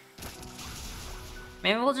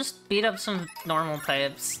 Maybe we'll just beat up some normal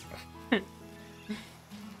types. But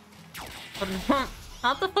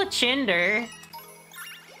not the Fachinder.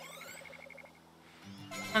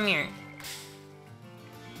 Come here.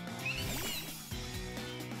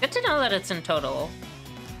 Good to know that it's in total.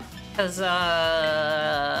 Cause, that's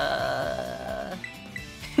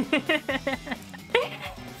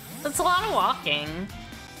a lot of walking.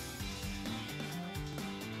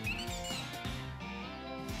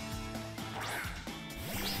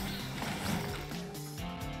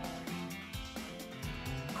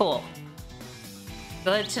 Cool.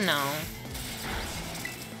 Good to know.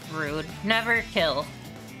 Rude. Never kill.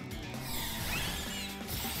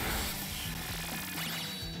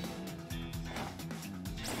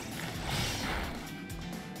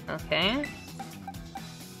 Okay.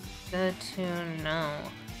 Good to know.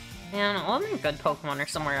 Man, all the good Pokemon are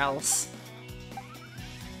somewhere else.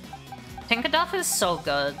 Tinkaduff is so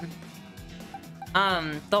good.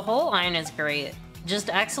 The whole line is great. Just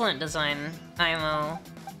excellent design, IMO.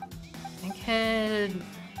 I could...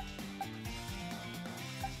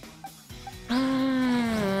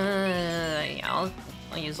 yeah,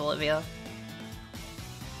 I'll use Olivia.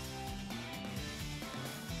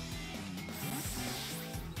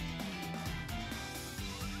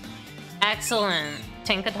 Excellent.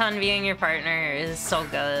 Tinkaton being your partner is so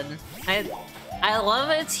good. I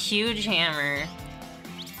love its huge hammer.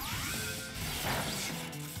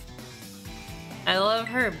 I love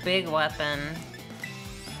her big weapon.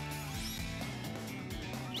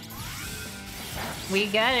 We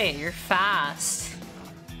get it, you're fast.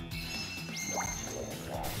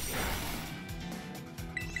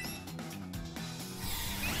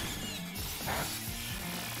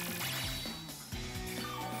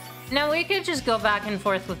 Now we could just go back and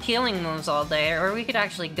forth with healing moves all day, or we could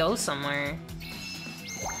actually go somewhere.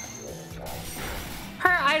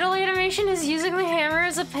 Her idle animation is using the hammer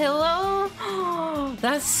as a pillow? Oh,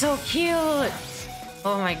 that's so cute!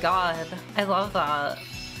 Oh my god, I love that.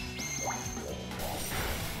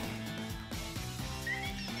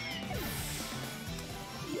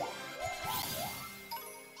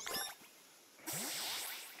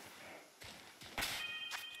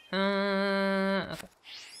 Okay.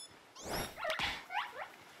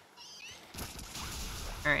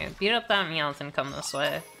 Alright, beat up that Meowth and come this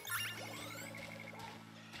way.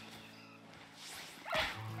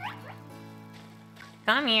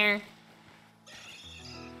 Come here.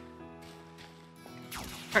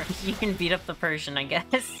 Or you can beat up the Persian, I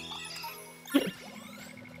guess.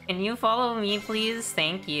 Can you follow me, please?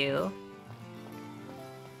 Thank you.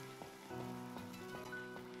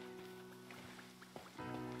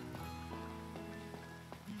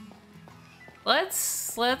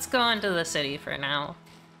 Let's go into the city for now.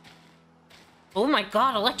 Oh my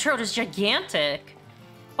god, Electrode is gigantic!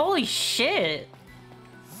 Holy shit!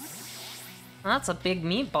 That's a big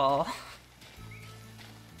meatball.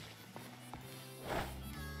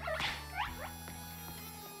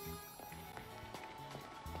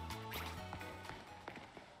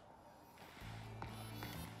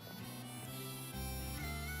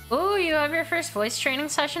 Ooh, you have your first voice training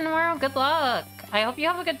session tomorrow? Good luck! I hope you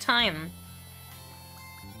have a good time.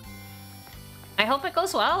 I hope it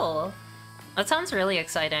goes well. That sounds really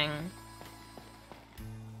exciting.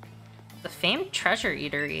 The famed Treasure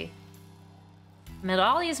Eatery.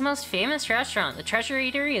 Medali's most famous restaurant, the Treasure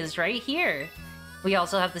Eatery, is right here. We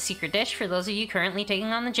also have the secret dish for those of you currently taking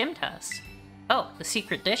on the gym test. Oh, the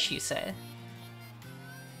secret dish, you say?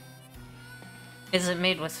 Is it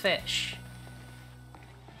made with fish?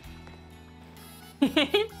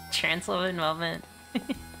 Translucent moment.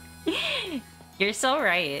 You're so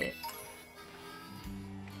right.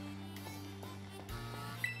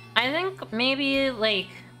 I think maybe, like,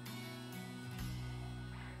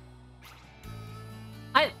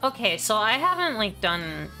 Okay, so I haven't, like,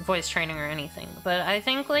 done voice training or anything, but I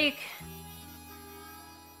think, like,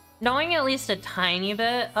 knowing at least a tiny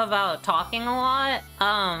bit about talking a lot,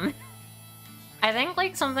 I think,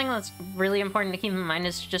 like, something that's really important to keep in mind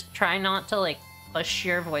is to just try not to, like, push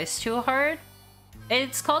your voice too hard.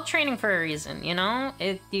 It's called training for a reason, you know?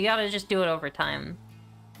 You gotta just do it over time.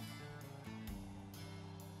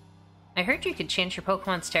 I heard you could change your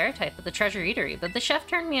Pokemon's Terra-type at the Treasure Eatery, but the chef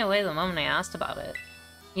turned me away the moment I asked about it.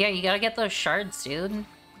 Yeah, you gotta get those shards, dude.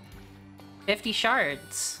 50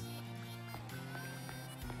 shards.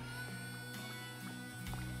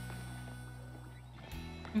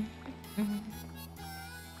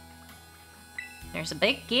 There's a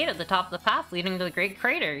big gate at the top of the path leading to the Great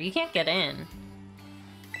Crater. You can't get in.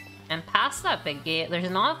 And past that big gate, there's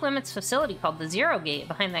an off-limits facility called the Zero Gate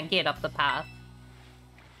behind that gate up the path.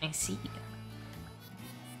 I see.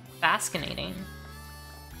 Fascinating.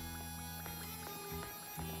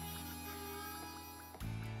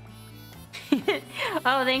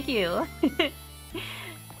 Oh, thank you.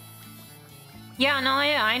 Yeah, no,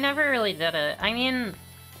 I never really did it. I mean...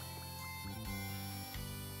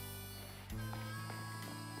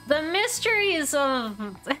 the mysteries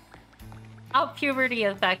of how puberty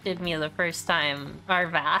affected me the first time are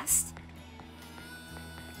vast.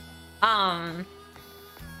 Yeah,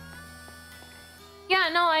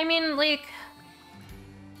 no, I mean, like...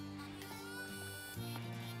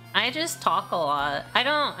 I just talk a lot.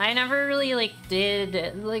 I never really, like,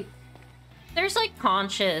 did, like... There's, like,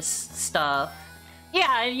 conscious stuff.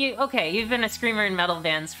 Yeah, you've been a screamer in metal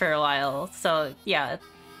bands for a while, so, yeah.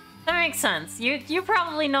 That makes sense. You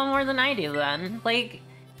probably know more than I do, then. Like...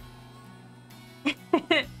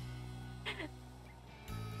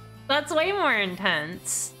 That's way more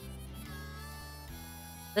intense.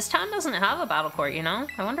 This town doesn't have a battle court, you know?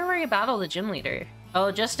 I wonder where you battle the gym leader.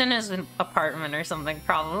 Oh, just in his apartment or something,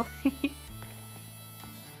 probably.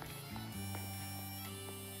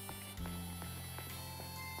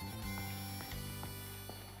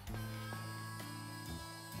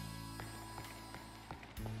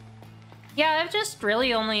 Yeah, I've just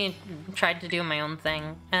really only tried to do my own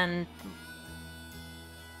thing, and...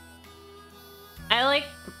 I like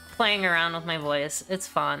playing around with my voice. It's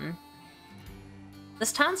fun.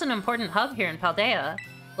 This town's an important hub here in Paldea.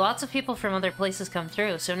 Lots of people from other places come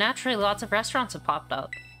through, so naturally lots of restaurants have popped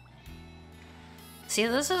up. See,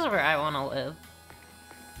 this is where I want to live.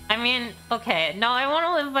 I mean, okay, no, I want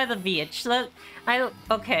to live by the beach.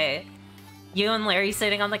 Okay. You and Larry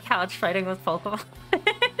sitting on the couch fighting with Pokemon.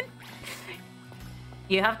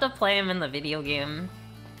 You have to play him in the video game.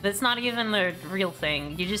 It's not even the real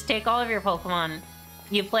thing. You just take all of your Pokemon,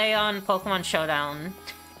 you play on Pokemon Showdown.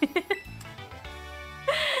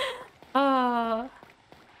 Oh,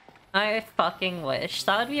 I fucking wish.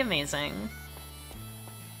 That would be amazing.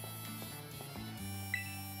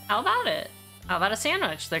 How about it? How about a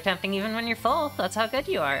sandwich? They're tempting even when you're full. That's how good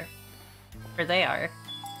you are. Or they are.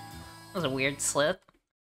 That was a weird slip.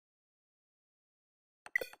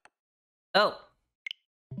 Oh.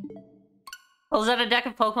 Pulls out a deck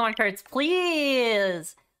of Pokemon cards,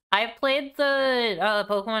 please! I played the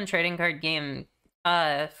Pokemon trading card game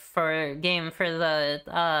for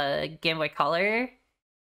the Game Boy Color.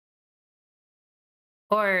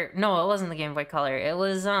 Or no, it wasn't the Game Boy Color. It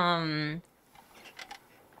was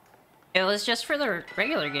just for the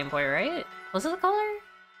regular Game Boy, right? Was it the Color?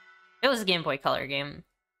 It was the Game Boy Color game.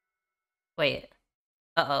 Wait.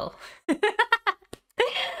 Uh-oh.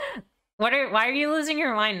 Why are you losing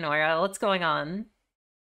your mind, Nora? What's going on?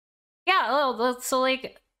 Yeah, well, so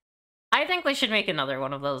like, I think we should make another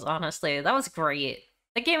one of those, honestly. That was great.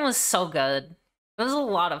 The game was so good. It was a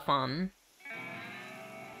lot of fun.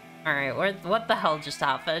 Alright, what the hell just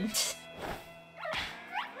happened?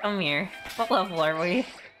 Come here. What level are we?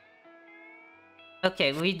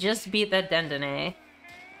 Okay, we just beat that Dendone.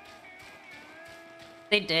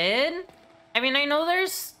 They did? I mean, I know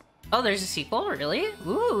there's... Oh, there's a sequel? Really?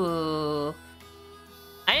 Ooh.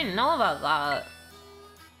 I didn't know about that.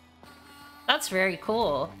 That's very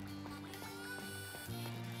cool.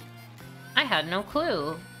 I had no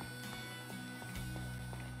clue.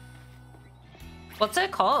 What's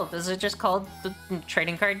it called? Is it just called the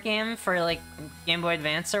trading card game for, like, Game Boy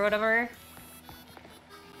Advance or whatever?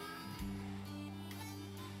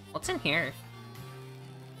 What's in here?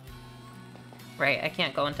 Right, I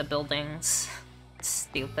can't go into buildings.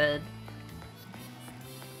 Stupid.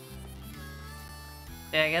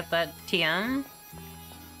 Did I get that TM?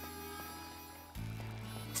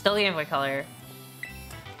 Still Game Boy Color.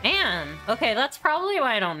 Man! Okay, that's probably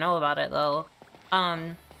why I don't know about it, though.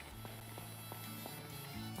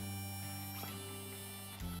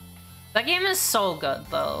 That game is so good,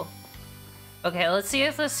 though. Okay, let's see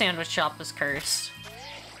if the sandwich shop is cursed.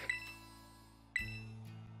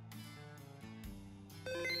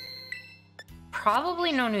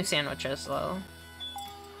 Probably no new sandwiches, though.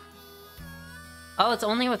 Oh, it's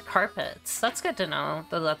only with carpets. That's good to know.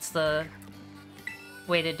 That's the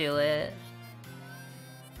way to do it.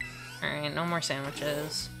 Alright, no more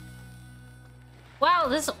sandwiches. Wow,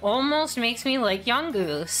 this almost makes me like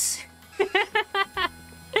Yungoos.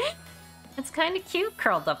 It's kind of cute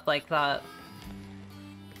curled up like that.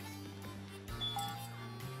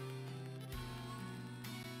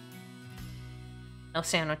 No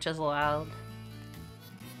sandwiches allowed.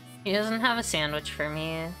 He doesn't have a sandwich for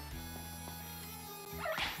me.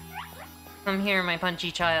 Come here, my punchy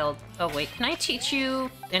child. Oh wait, can I teach you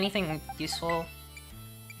anything useful?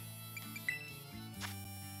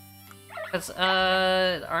 Because,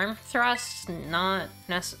 arm thrust, not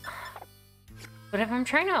necessary. But if I'm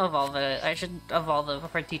trying to evolve it, I should evolve it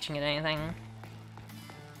before teaching it anything.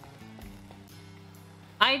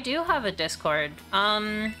 I do have a Discord.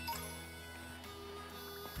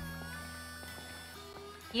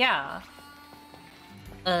 Yeah.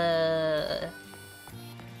 Oh,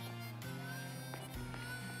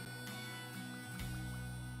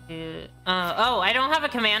 I don't have a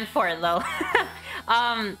command for it, though.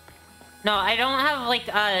 No, I don't have,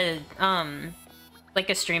 like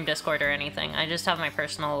a stream Discord or anything. I just have my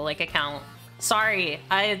personal, account. Sorry,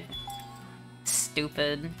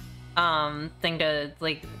 stupid, thing to,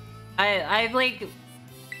 I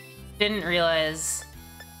didn't realize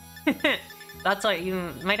that's what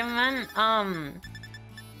you might have meant.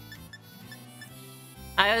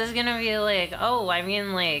 I was gonna be like, oh, I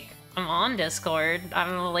mean, I'm on Discord.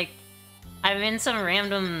 I'm in some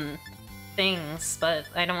random things, but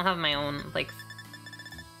I don't have my own,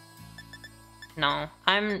 no.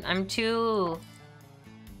 I'm too...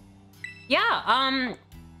 Yeah,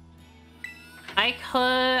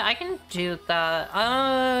 I can do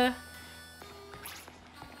that.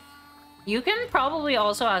 You can probably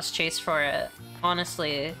also ask Chase for it,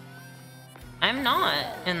 honestly. I'm not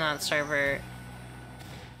in that server.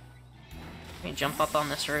 Let me jump up on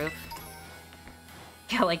this roof.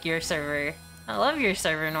 Yeah, like your server. I love your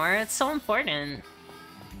server, Nora. It's so important.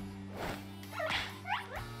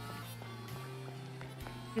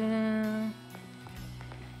 Oh,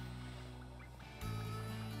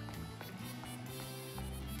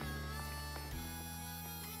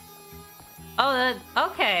 that...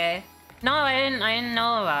 Okay. No, I didn't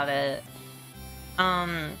know about it.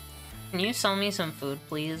 Can you sell me some food,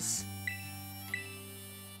 please?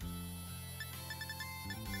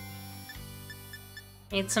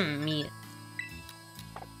 Need some meat.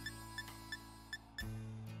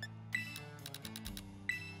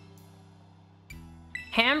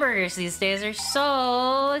 Hamburgers these days are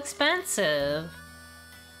so expensive.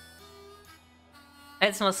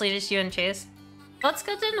 It's mostly just you and Chase. That's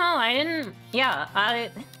good to know. I didn't... Yeah,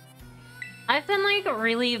 I've been,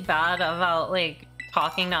 really bad about,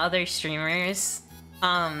 talking to other streamers.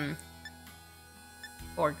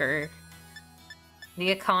 Burger. The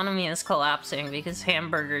economy is collapsing because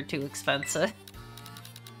hamburger too expensive.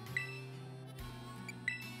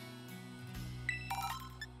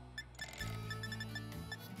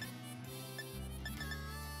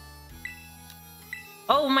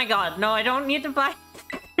 Oh my god, no, I don't need to buy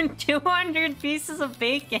 200 pieces of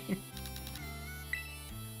bacon.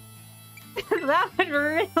 That would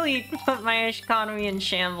really put my economy in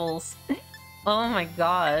shambles. Oh my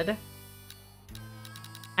god.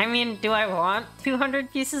 I mean, do I want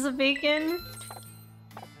 200 pieces of bacon?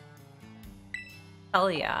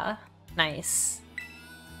 Hell yeah. Nice.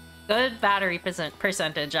 Good battery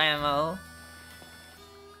percentage, IMO.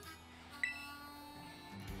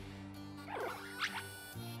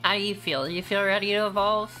 How do you feel? Do you feel ready to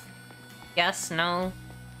evolve? Yes? No?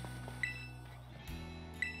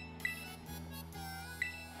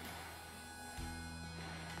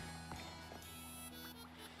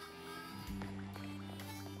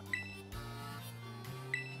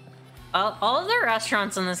 All of the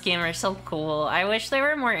restaurants in this game are so cool. I wish they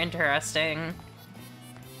were more interesting.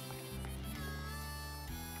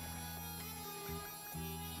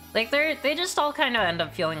 They just all kind of end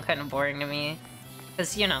up feeling kind of boring to me.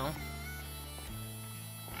 Because, you know.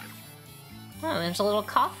 Oh, there's a little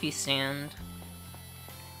coffee stand.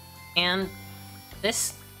 And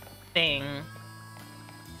this thing.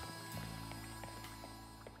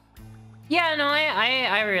 Yeah, no,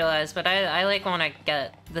 I realize, but I want to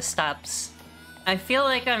get the steps. I feel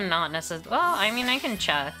like I'm not necessarily... Well, I mean, I can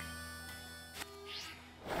check.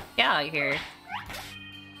 Get out of here.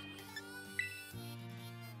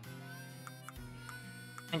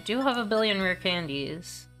 I do have a billion rare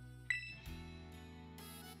candies.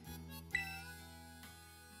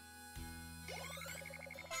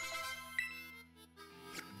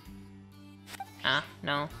 Ah,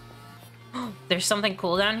 no. There's something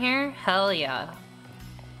cool down here? Hell yeah.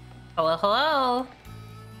 Hello, hello!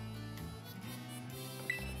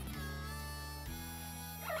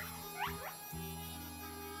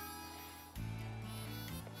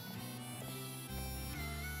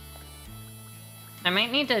 I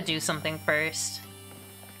might need to do something first.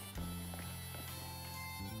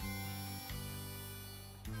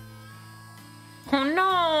 Oh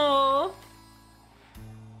no!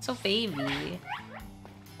 So baby.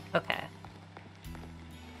 Okay.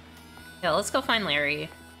 Yeah, let's go find Larry.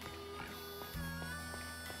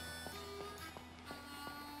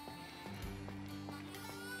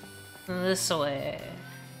 This way.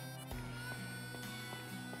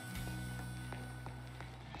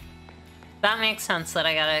 That makes sense that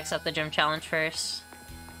I gotta accept the gym challenge first.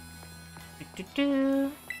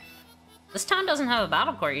 This town doesn't have a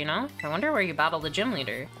battle court, you know? I wonder where you battle the gym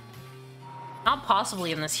leader. Not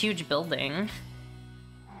possibly in this huge building.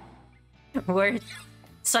 Where,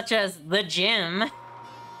 such as the gym.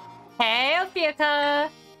 Hey, Ophiuka!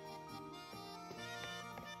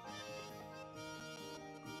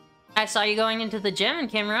 I saw you going into the gym and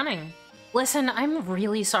came running. Listen, I'm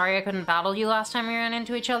really sorry I couldn't battle you last time we ran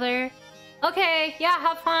into each other. Okay, yeah,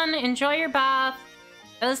 have fun, enjoy your bath.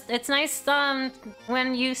 It's nice,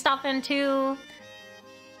 when you stop in too.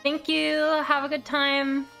 Thank you, have a good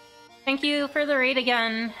time. Thank you for the raid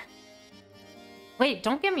again. Wait,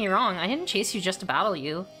 don't get me wrong, I didn't chase you just to battle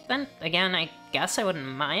you. Then, again, I guess I wouldn't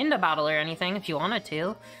mind a battle or anything if you wanted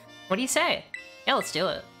to. What do you say? Yeah, let's do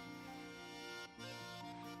it.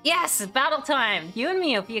 Yes, battle time! You and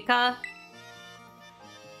me, Ophiuka.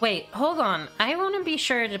 Wait, hold on. I want to be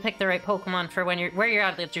sure to pick the right Pokemon for when where you're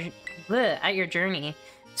at your journey.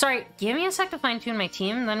 Sorry, give me a sec to fine-tune my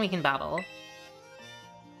team, then we can battle.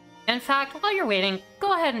 In fact, while you're waiting,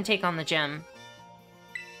 go ahead and take on the gym.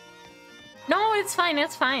 No, it's fine,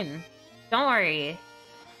 it's fine. Don't worry.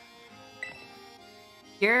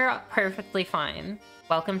 You're perfectly fine.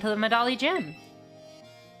 Welcome to the Medali Gym.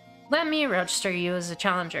 Let me register you as a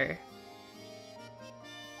challenger.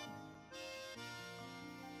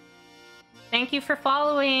 Thank you for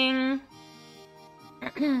following!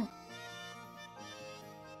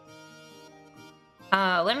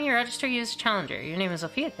 Let me register you as a challenger. Your name is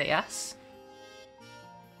Ophiuka, yes?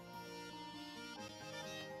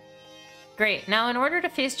 Great. Now, in order to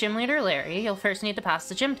face Gym Leader Larry, you'll first need to pass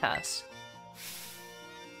the gym test.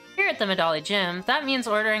 Here at the Medali Gym, that means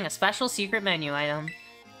ordering a special secret menu item.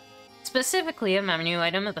 Specifically, a menu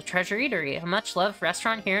item at the Treasure Eatery, a much-loved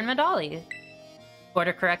restaurant here in Medali.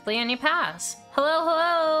 Order correctly and you pass. Hello,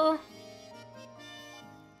 hello!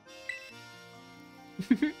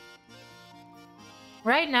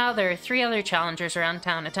 Right now, there are 3 other challengers around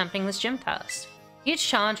town attempting this gym test. Each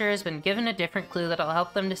challenger has been given a different clue that'll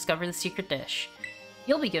help them discover the secret dish.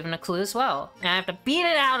 You'll be given a clue as well, and I have to beat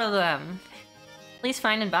it out of them! Please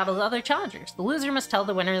find and battle the other challengers. The loser must tell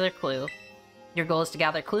the winner their clue. Your goal is to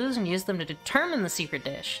gather clues and use them to determine the secret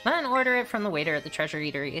dish, then order it from the waiter at the Treasure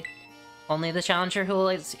Eatery. Only the challenger who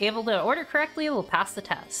is able to order correctly will pass the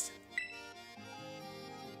test.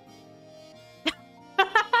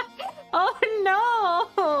 Oh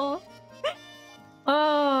no!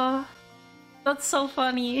 Oh, that's so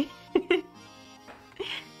funny.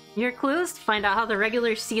 Your clues to find out how the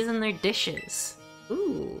regulars season their dishes.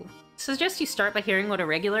 Ooh. Suggest you start by hearing what a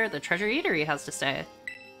regular at the Treasure Eatery has to say.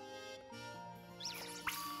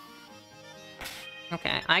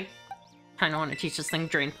 Okay, I kind of want to teach this thing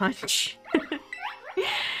Drain Punch.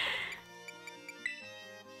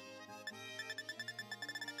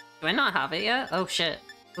 Do I not have it yet? Oh shit.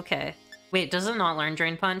 Okay. Wait, does it not learn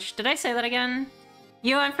Drain Punch? Did I say that again?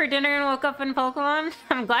 You went for dinner and woke up in Pokemon?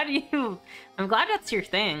 I'm glad that's your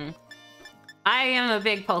thing. I am a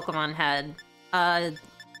big Pokemon head.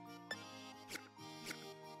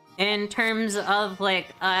 In terms of,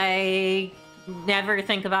 like, I never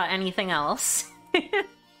think about anything else.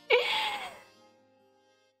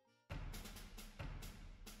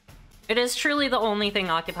 It is truly the only thing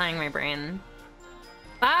occupying my brain.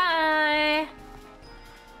 Bye!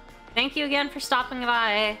 Thank you again for stopping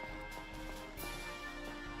by.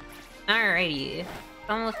 Alrighty.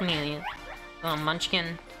 Come with me, little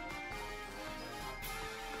munchkin.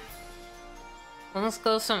 Let's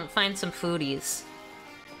go find some foodies.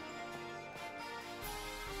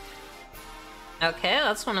 Okay,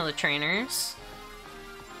 that's one of the trainers.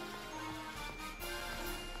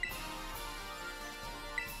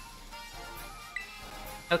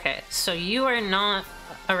 Okay, so you are not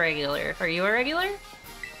a regular. Are you a regular?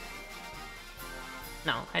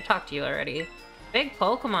 No, I talked to you already. Big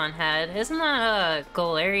Pokemon head. Isn't that a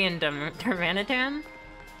Galarian Darmanitan?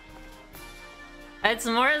 It's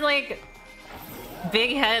more like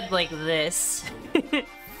big head like this.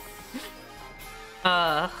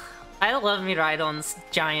 I love Miraidon's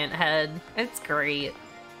giant head. It's great.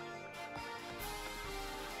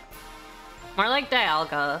 More like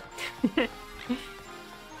Dialga.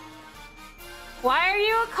 Why are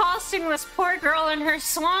you accosting this poor girl and her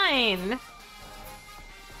swine?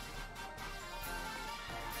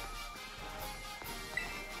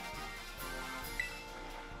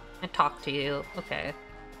 I talked to you. Okay.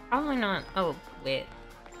 Probably not. Oh, wait.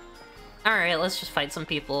 Alright, let's just fight some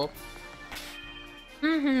people.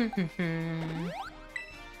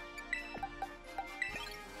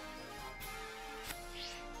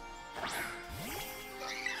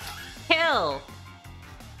 Kill!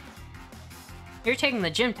 You're taking the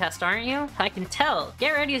gym test, aren't you? I can tell.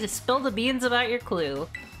 Get ready to spill the beans about your clue.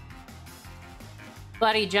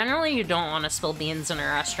 Buddy, generally you don't want to spill beans in a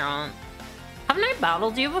restaurant. Haven't I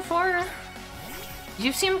battled you before?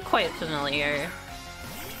 You seem quite familiar.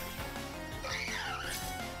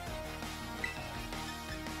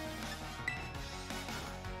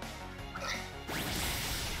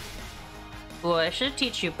 Ooh, I should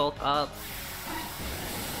teach you both up.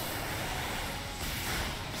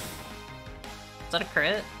 Is that a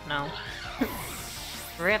crit? No.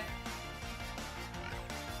 Rip.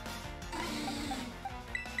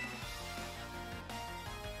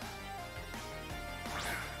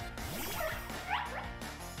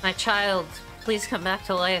 My child, please come back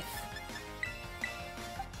to life.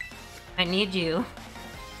 I need you.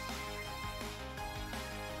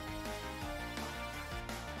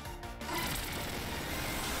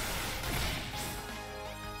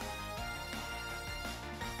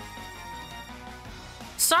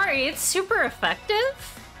 Sorry, it's super effective?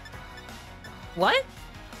 What?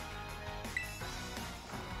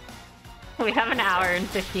 We have an hour and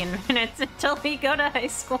 15 minutes until we go to high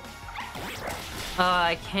school. Oh,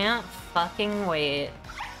 I can't fucking wait.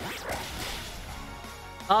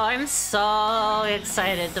 Oh, I'm so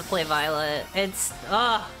excited to play Violet. It's...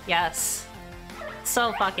 oh, yes.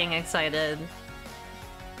 So fucking excited.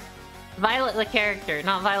 Violet the character,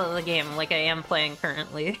 not Violet the game, like I am playing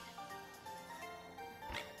currently.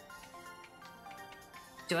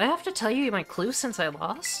 Do I have to tell you my clue since I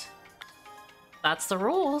lost? That's the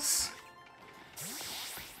rules.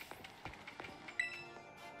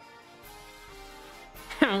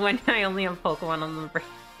 When I only have Pokemon on the brain.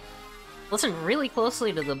 Listen really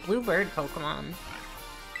closely to the blue bird Pokemon.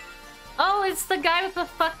 Oh, it's the guy with the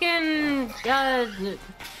fucking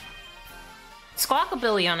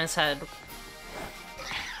Squawkabilly on his head.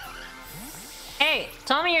 Hey,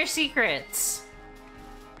 tell me your secrets.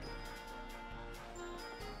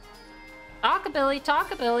 Talkabilly,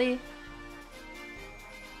 Talkabilly.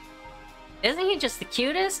 Isn't he just the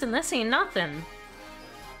cutest? And this ain't nothing.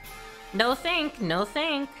 No think, no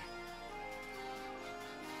think.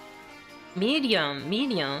 Medium,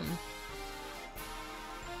 medium.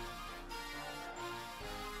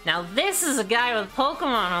 Now this is a guy with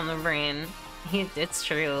Pokemon on the brain. It's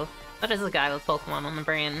true. That is a guy with Pokemon on the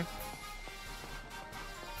brain.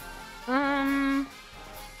 I'm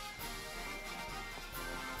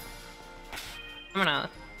gonna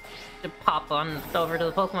pop on over to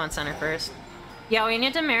the Pokemon Center first. Yeah, we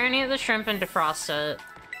need to marinate the shrimp and defrost it.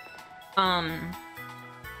 I'm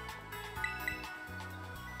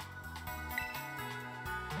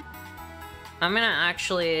gonna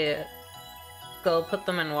actually go put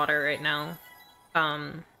them in water right now.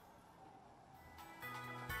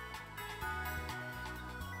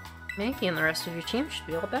 Mankey and the rest of your team should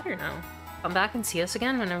be all better now. Come back and see us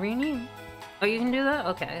again whenever you need. Oh, you can do that?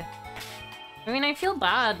 Okay. I mean, I feel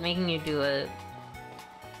bad making you do it.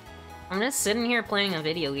 I'm just sitting here playing a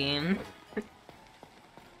video game.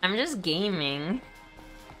 I'm just gaming.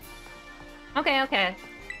 Okay, okay.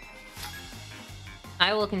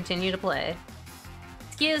 I will continue to play.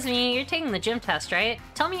 Excuse me, you're taking the gym test, right?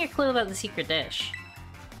 Tell me your clue about the secret dish.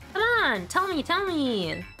 Come on, tell me, tell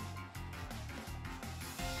me!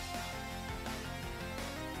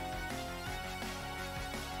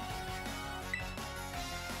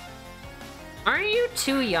 Aren't you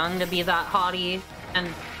too young to be that haughty and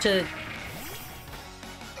to...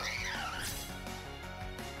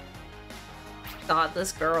 God,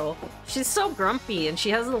 this girl. She's so grumpy, and she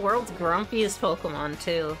has the world's grumpiest Pokemon,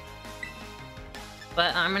 too.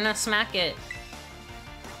 But I'm gonna smack it.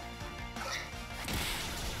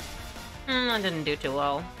 I didn't do too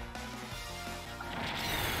well.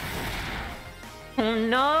 Oh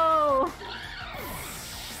no!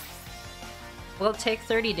 We'll take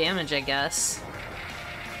 30 damage, I guess.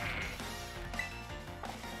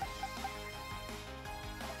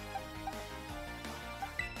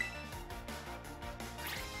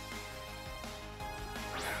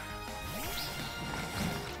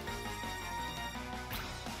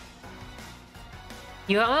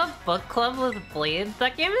 You have a book club with Blade?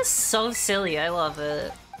 That game is so silly, I love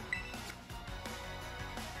it.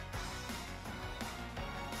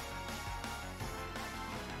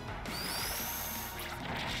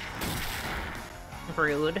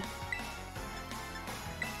 Rude.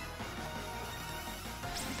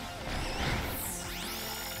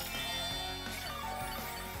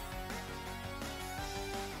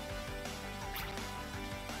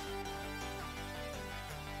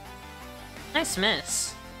 Nice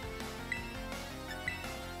miss.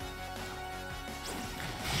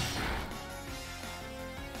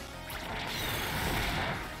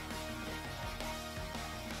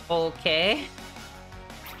 Okay.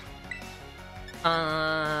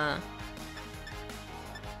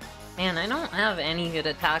 Man, I don't have any good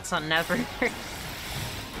attacks on Never.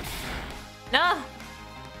 No!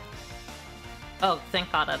 Oh,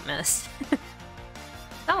 thank God I missed.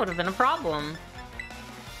 That would have been a problem.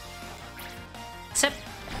 Except...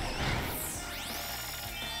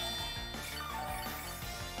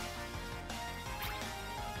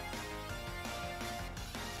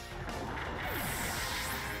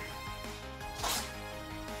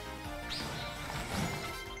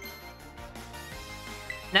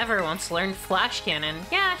 Never once learned Flash Cannon.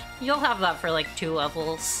 Yeah, you'll have that for like 2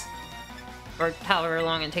 levels. Or however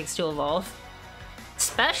long it takes to evolve.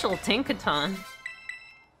 Special Tinkaton.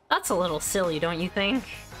 That's a little silly, don't you think?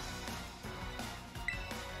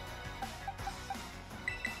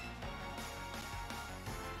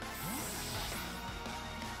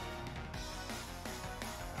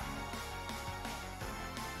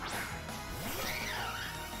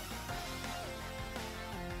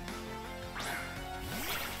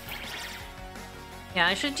 Yeah,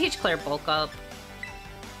 I should teach Claire bulk up.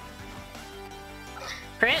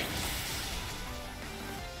 Crit?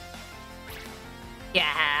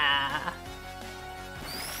 Yeah!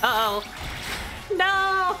 Uh-oh.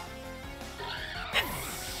 No!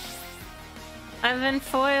 I've been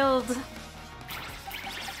foiled.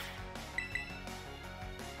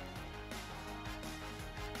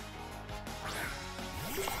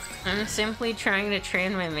 I'm simply trying to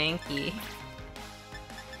train my Mankey.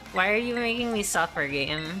 Why are you making me suffer,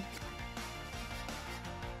 game?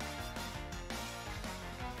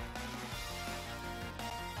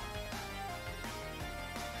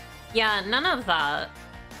 Yeah, none of that.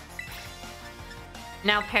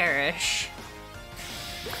 Now perish.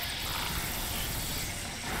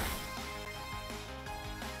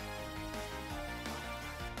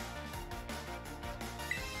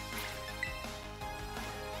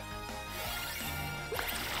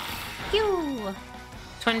 Phew!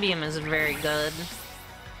 Twin Beam is very good.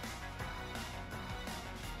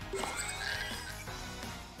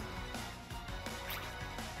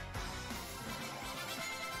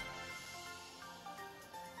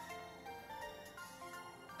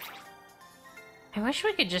 I wish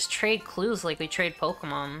we could just trade clues like we trade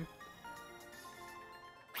Pokemon.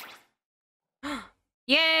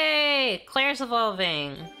 Yay! Claire's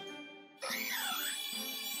evolving!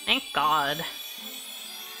 Thank God.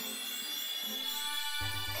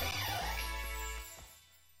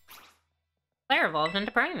 Claire evolved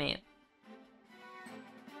into Primate.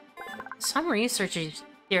 Some researchers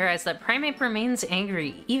theorize that Primate remains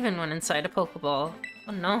angry even when inside a Pokeball.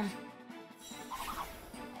 Oh no.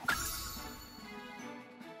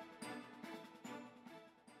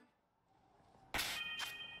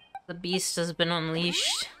 The beast has been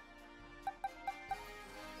unleashed.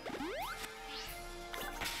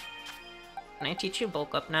 Can I teach you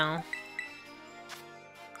bulk up now?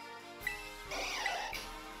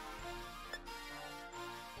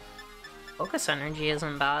 Focus energy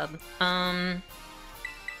isn't bad.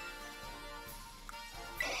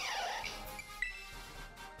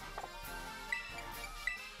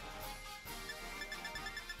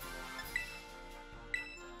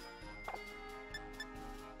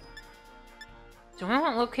 Do I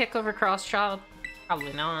want low kick over cross chop?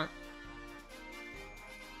 Probably not.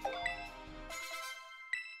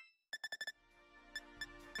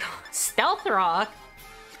 Stealth Rock?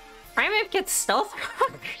 Primate gets Stealth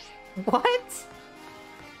Rock? What?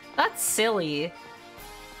 That's silly.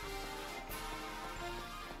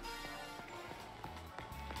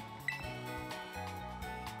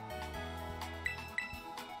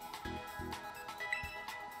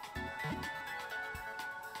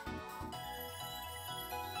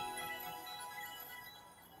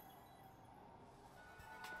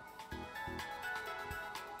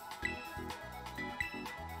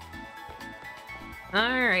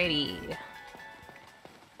 Alrighty.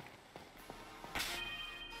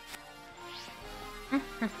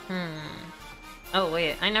 Oh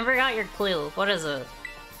wait, I never got your clue. What is it?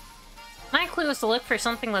 My clue is to look for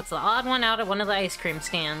something that's the odd one out at one of the ice cream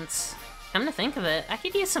stands. Come to think of it, I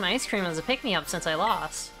could use some ice cream as a pick-me-up since I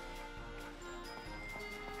lost.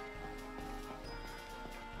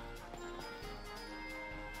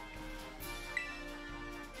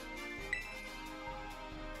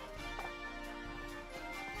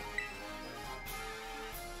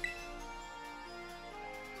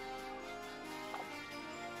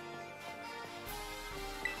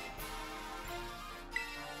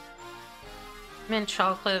 Mint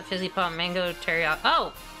chocolate, fizzy pop, mango, teriyaki.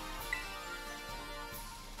 Oh!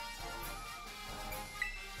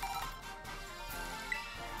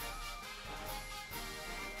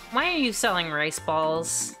 Why are you selling rice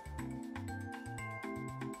balls?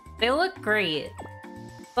 They look great,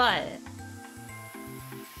 but...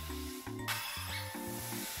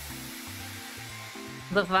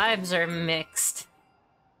 the vibes are mixed.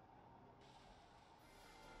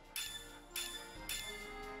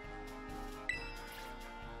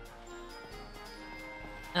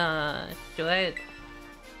 Do I...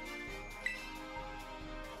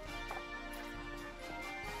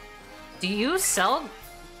 Do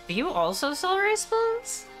you also sell rice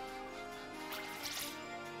balls?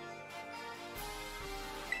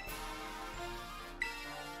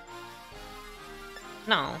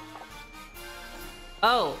 No.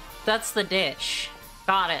 Oh, that's the dish.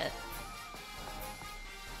 Got it.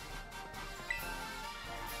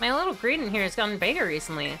 My little garden here has gotten bigger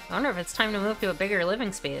recently. I wonder if it's time to move to a bigger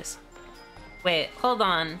living space. Wait, hold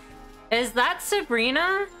on. Is that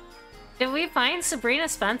Sabrina? Did we find Sabrina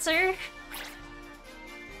Spencer?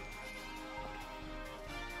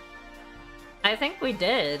 I think we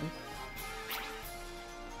did.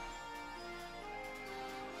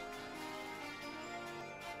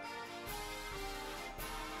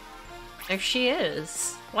 There she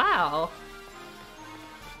is. Wow.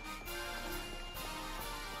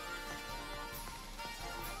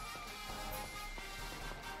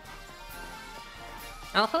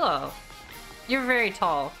 Oh, hello. You're very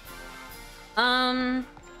tall.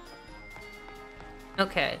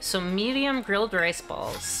 Okay, so medium grilled rice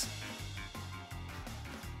balls.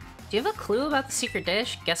 Do you have a clue about the secret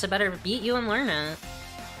dish? Guess I better beat you and learn it.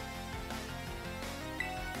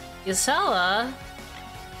 Gisela?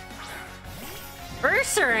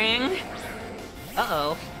 Ursaring?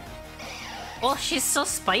 Uh-oh. Well, she's so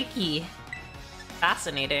spiky.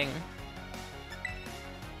 Fascinating.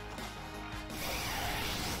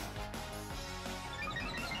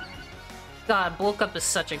 God, bulk up is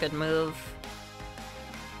such a good move.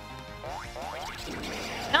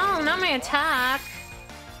 No, not my attack!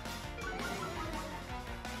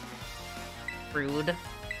 Rude.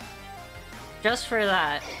 Just for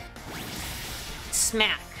that.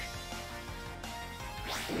 Smack.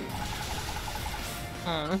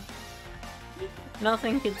 Oh.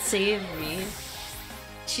 Nothing could save me.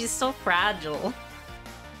 She's so fragile.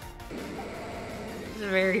 It's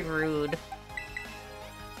very rude.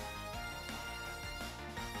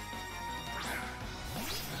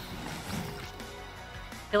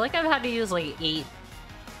 I feel like I've had to use like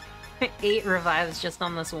 8 revives just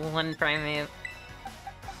on this one primate.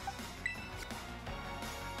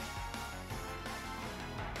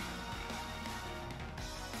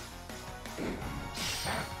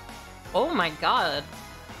 Oh my god.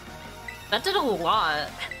 That did a lot.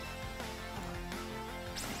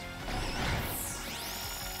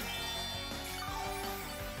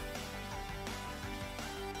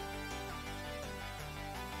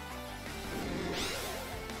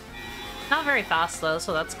 Not very fast though,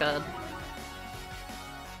 so that's good.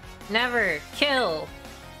 Never kill.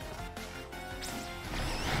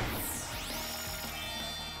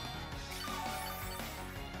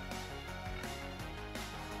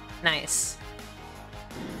 Nice.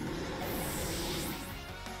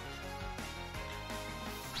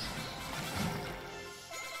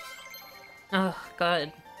 Oh,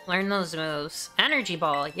 good. Learn those moves. Energy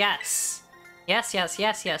ball, yes. Yes, yes,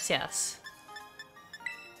 yes, yes, yes.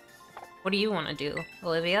 What do you want to do,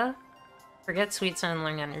 Olivia? Forget Sweet Sun and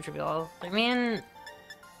learn Energy Ball. I mean...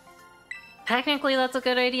 technically that's a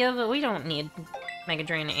good idea, but we don't need Mega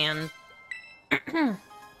Drain and...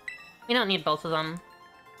 we don't need both of them.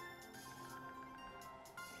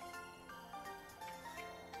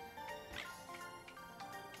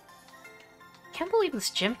 Can't believe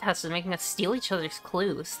this gym test is making us steal each other's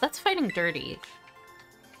clues. That's fighting dirty.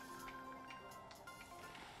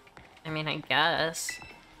 I mean, I guess.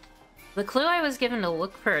 The clue I was given to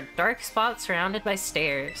look for a dark spot surrounded by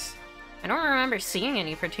stairs. I don't remember seeing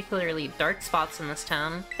any particularly dark spots in this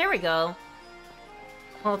town. There we go.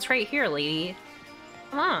 Well, it's right here, lady.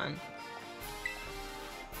 Come on.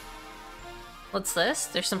 What's this?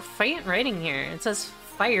 There's some faint writing here. It says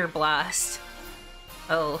Fire Blast.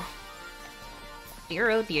 Oh.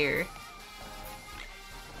 Dear, oh dear.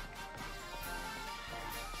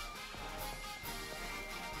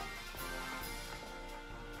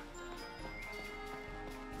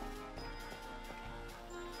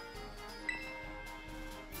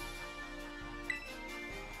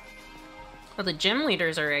 Well, the gym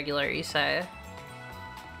leaders are regular, you say?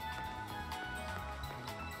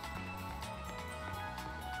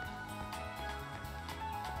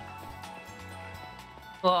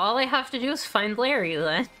 Well, all I have to do is find Larry,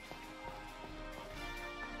 then.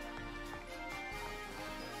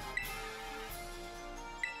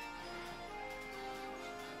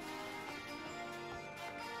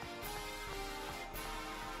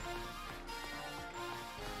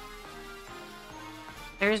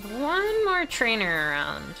 There's one more trainer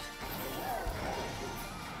around.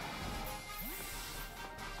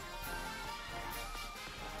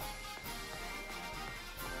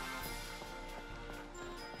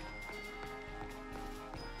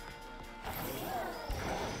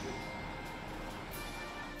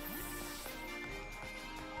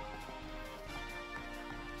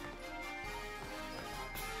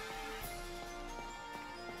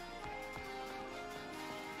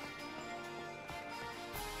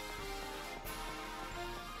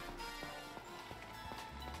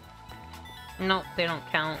 Nope, they don't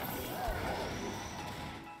count.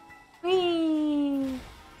 Whee!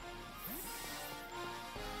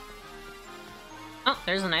 Oh,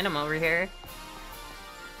 there's an item over here.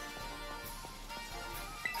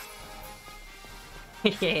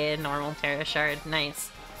 Yeah, normal Terra Shard.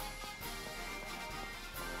 Nice.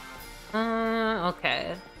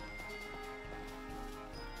 Okay.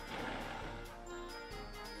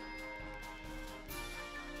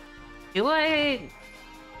 Do I...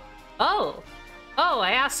 Oh! Oh,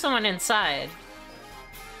 I asked someone inside.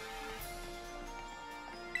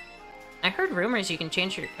 I heard rumors you can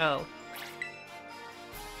change your... Oh.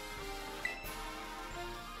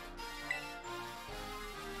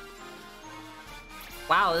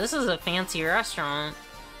 Wow, this is a fancy restaurant.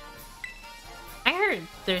 I heard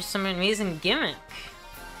there's some amazing gimmick.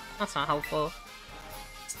 That's not helpful.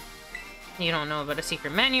 You don't know about a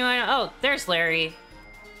secret menu item? Oh, there's Larry.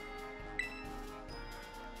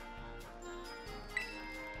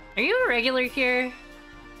 Are you a regular here?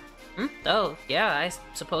 Hmm? Oh, yeah, I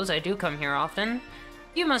suppose I do come here often.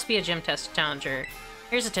 You must be a gym test challenger.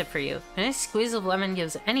 Here's a tip for you. A nice squeeze of lemon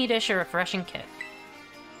gives any dish a refreshing kick.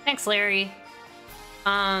 Thanks, Larry.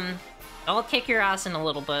 I'll kick your ass in a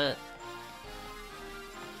little bit.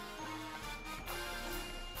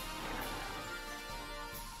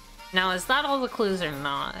 Now, is that all the clues or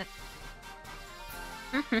not?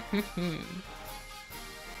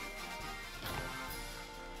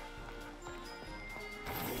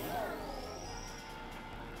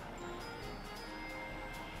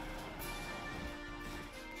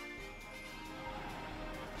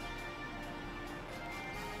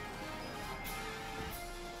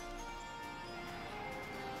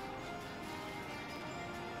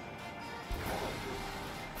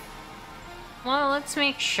 Well, let's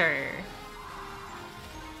make sure.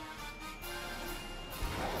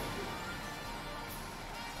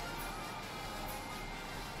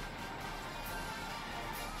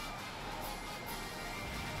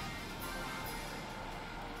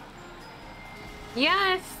 Yeah,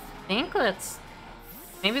 I think that's...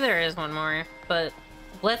 Maybe there is one more, but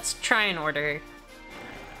let's try and order.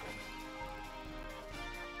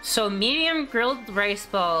 So, medium grilled rice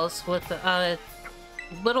balls with a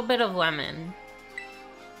little bit of lemon.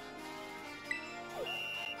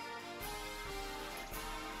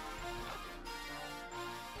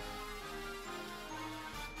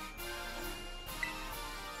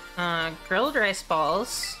 Grilled rice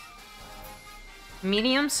balls.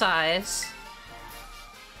 Medium size.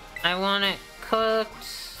 I want it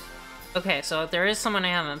cooked. Okay, so there is someone I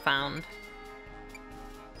haven't found.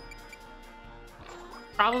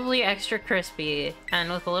 Probably extra crispy, and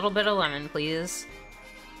with a little bit of lemon, please.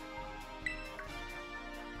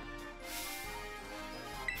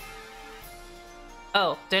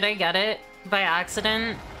 Oh, did I get it by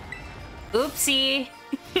accident? Oopsie!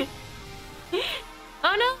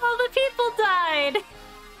 Oh no, all the people died!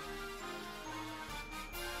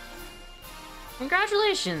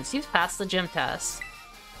 Congratulations, you've passed the gym test.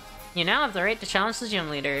 You now have the right to challenge the gym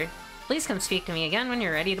leader. Please come speak to me again when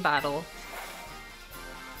you're ready to battle.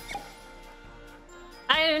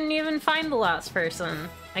 I didn't even even find the last person.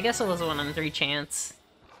 I guess it was a 1 in 3 chance.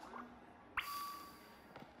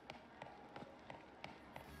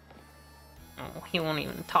 Oh, he won't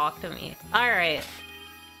even talk to me. Alright.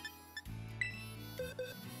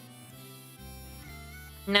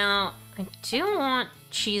 Now, I do want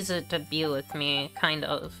Cheez-It to be with me, kind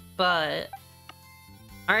of, but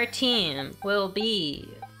our team will be...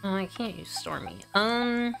 Oh, I can't use Stormy.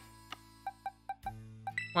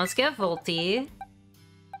 Let's get Volty.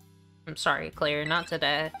 I'm sorry, Claire, not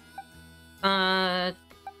today.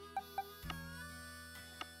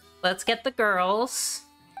 Let's get the girls.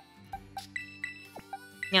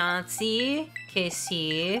 Nyancy,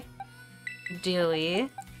 Casey, Dewey,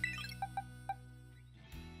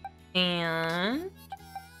 and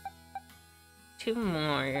 2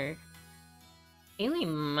 more. Haley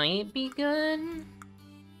might be good.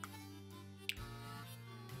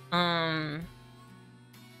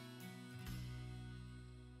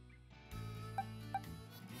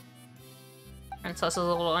 Princess is a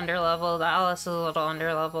little underleveled. Alice is a little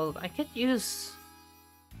underleveled. I could use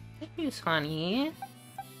Honey.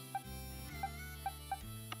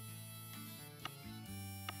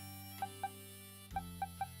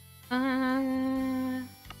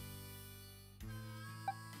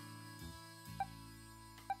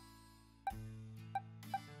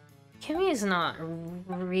 Kimmy's not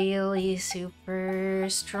really super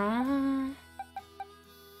strong.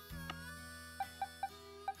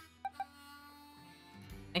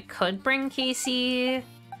 I could bring Casey.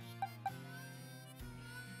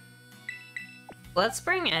 Let's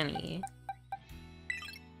bring Annie.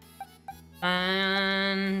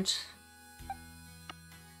 And...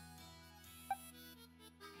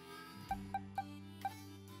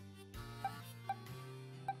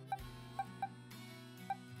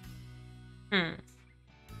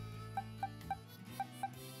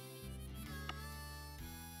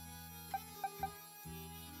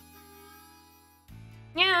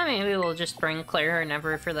 Yeah, maybe we'll just bring Claire or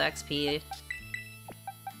Never for the XP.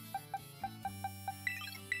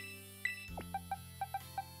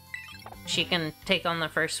 She can take on the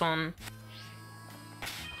first one.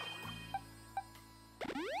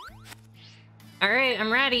 Alright,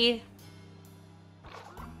 I'm ready.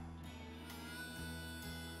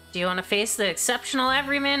 Do you want to face the exceptional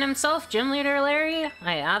everyman himself, Gym Leader Larry?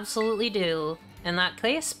 I absolutely do. In that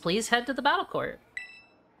case, please head to the battle court.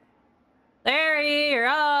 Larry, you're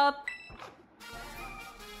up!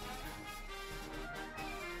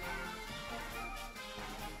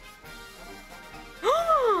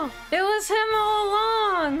 It was him all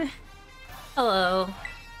along! Hello.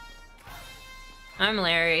 I'm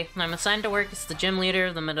Larry. I'm assigned to work as the gym leader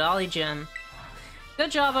of the Medali Gym. Good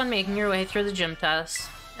job on making your way through the gym test.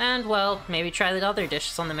 And, well, maybe try the other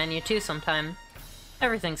dishes on the menu too sometime.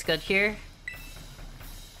 Everything's good here.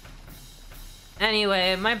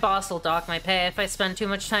 Anyway, my boss will dock my pay if I spend too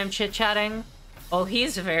much time chit-chatting. Oh,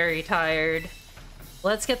 he's very tired.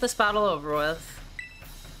 Let's get this battle over with.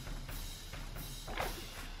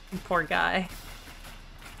 Poor guy.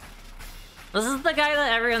 This is the guy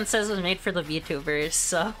that everyone says was made for the VTubers,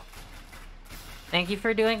 so... Thank you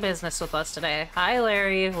for doing business with us today. Hi,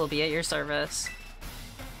 Larry. We'll be at your service.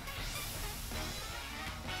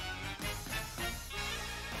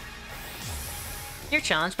 You're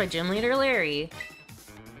challenged by Gym Leader Larry.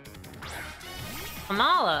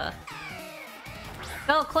 Kamala.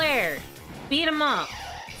 Claire. Beat him up.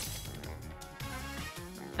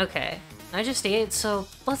 Okay. I just ate, so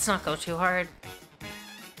let's not go too hard.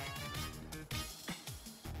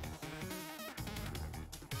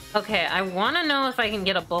 Okay, I want to know if I can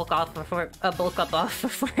get a bulk up before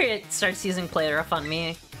it starts using Play Rough on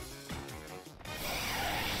me.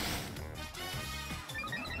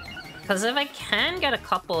 Because if I can get a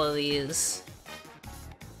couple of these...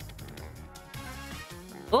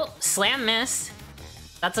 Oh, slam missed.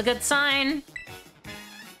 That's a good sign.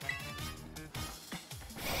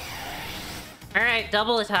 Alright,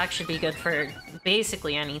 double attack should be good for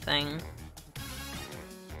basically anything.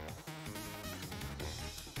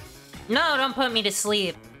 No, don't put me to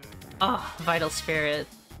sleep. Oh, Vital Spirit.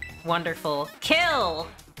 Wonderful. Kill!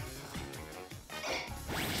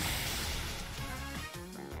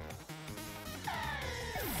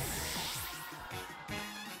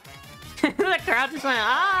 The crowd just went,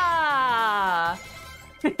 ah!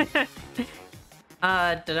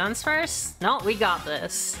 Duns first? No, we got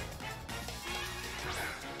this.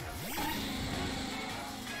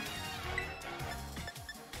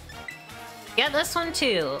 Get this one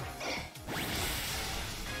too.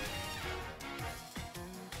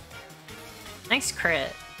 Nice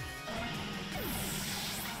crit.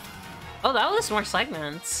 Oh, that was more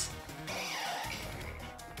segments.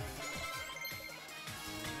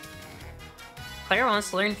 Claire wants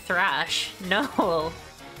to learn Thrash. No.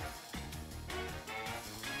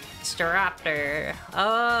 Staraptor.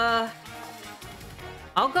 I'll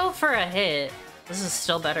go for a hit. This is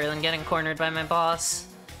still better than getting cornered by my boss.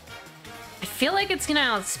 I feel like it's gonna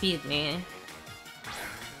outspeed me.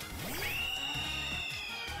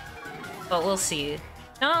 But we'll see.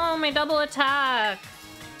 No, my double attack!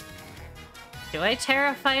 Do I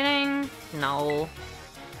Terra fighting? No.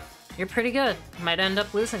 You're pretty good. Might end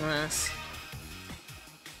up losing this.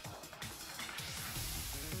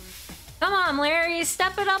 Come on, Larry,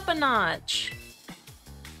 step it up a notch.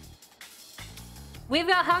 We've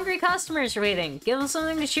got hungry customers waiting. Give them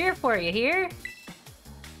something to cheer for, you hear?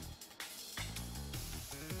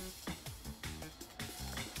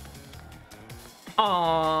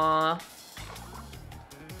 Aww.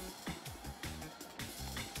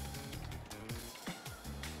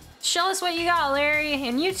 Show us what you got, Larry,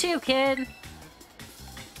 and you too, kid.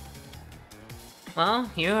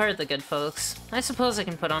 Well, you heard the good folks. I suppose I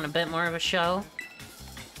can put on a bit more of a show.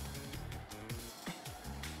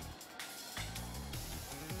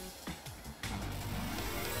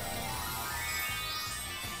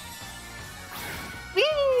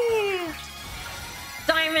 Whee!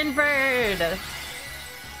 Diamond Bird!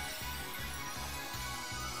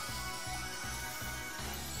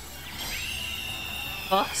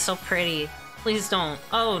 Oh, so pretty. Please don't.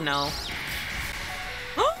 Oh, no.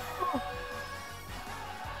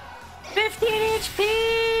 15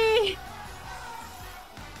 HP!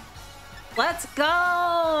 Let's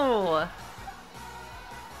go!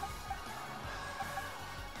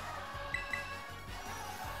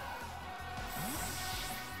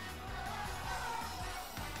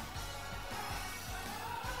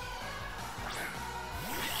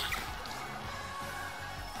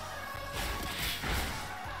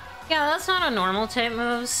 Yeah, that's not a normal type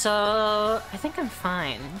move, so I think I'm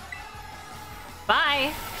fine.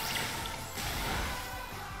 Bye!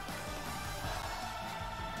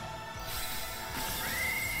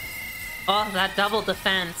 Oh, that double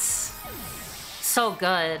defense. So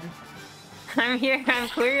good. I'm here, I'm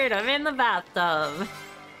cleared, I'm in the bathtub.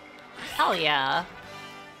 Hell yeah.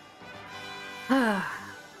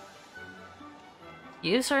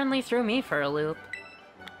 You certainly threw me for a loop.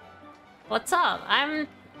 What's up? I'm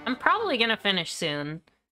probably gonna finish soon.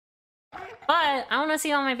 But I wanna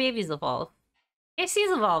see how my babies evolve. AC's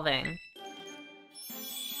evolving.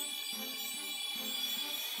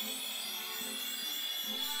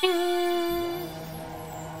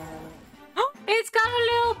 It's got a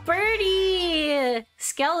little birdie!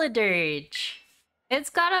 Skeledirge. It's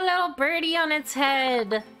got a little birdie on its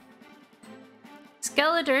head.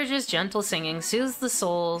 Skeledirge's gentle singing soothes the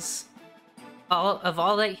souls of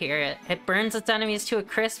all that hear it. It burns its enemies to a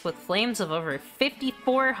crisp with flames of over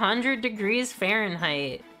 5,400 degrees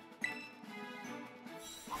Fahrenheit.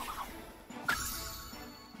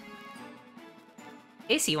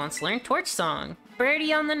 AC wants to learn Torch Song.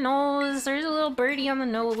 Birdie on the nose. There's a little birdie on the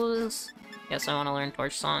nose. Yes, I want to learn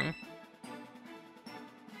Torch Song.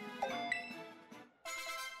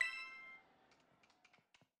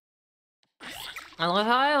 I love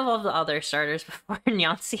how I evolved the other starters before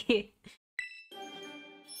Nyancy.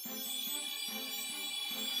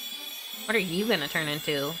 What are you gonna turn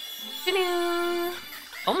into?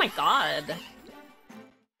 Oh my god!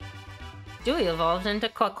 Dewey evolved into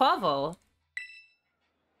Quaquavo.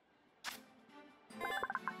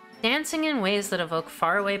 Dancing in ways that evoke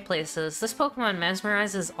faraway places, this Pokemon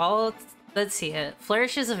mesmerizes all that see it.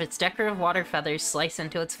 Flourishes of its decorative water feathers slice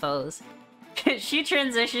into its foes. She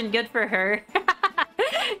transitioned, good for her.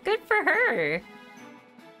 Good for her!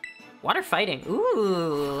 Water fighting,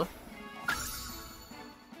 ooh!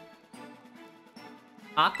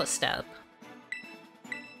 Aqua Step.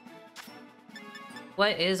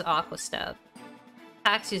 What is Aqua Step?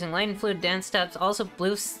 Attacks using light and fluid dance steps also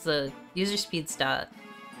boosts the user speed stat.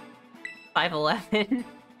 511.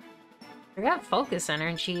 I got focus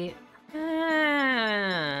energy.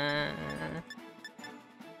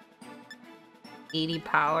 80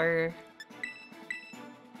 power.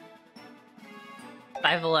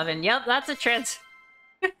 511. Yep, that's a trans.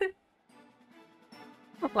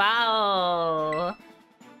 Wow.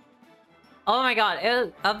 Oh my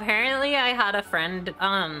god. Apparently I had a friend,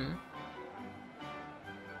 I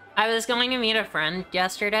was going to meet a friend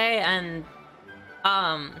yesterday and,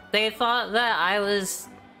 they thought that I was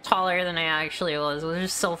taller than I actually was, which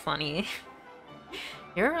is so funny.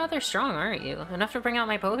 You're rather strong, aren't you? Enough to bring out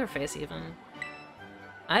my poker face, even.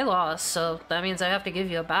 I lost, so that means I have to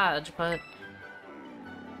give you a badge, but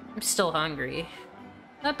I'm still hungry.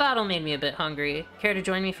 That battle made me a bit hungry. Care to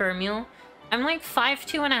join me for a meal? I'm like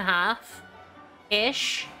 5'2.5"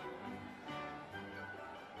 ish.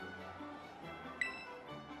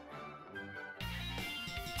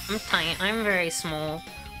 I'm tiny. I'm very small.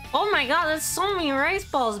 Oh my god, that's so many rice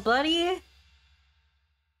balls, buddy!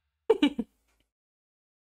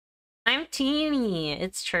 I'm teeny.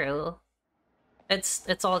 It's true.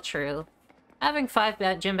 It's all true. Having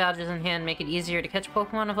 5 gym badges in hand make it easier to catch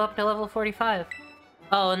Pokemon of up to level 45.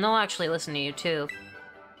 Oh, and they'll actually listen to you, too.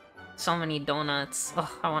 So many donuts.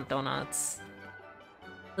 Oh, I want donuts.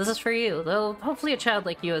 This is for you, though hopefully a child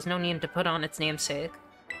like you has no need to put on its namesake.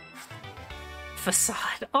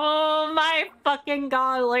 Facade. Oh my fucking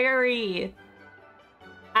god, Larry!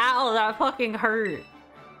 Ow, that fucking hurt.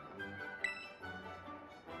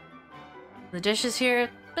 The dishes here,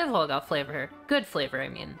 they've all got flavor. Good flavor, I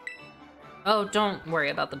mean. Oh, don't worry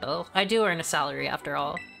about the bill. I do earn a salary, after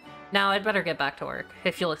all. Now, I'd better get back to work,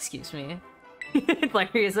 if you'll excuse me.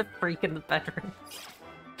 Larry is a freak in the bedroom.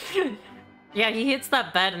 Yeah, he hits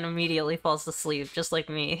that bed and immediately falls asleep, just like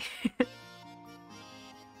me.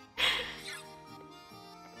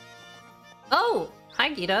 Oh!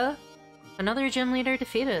 Hi, Gita. Another gym leader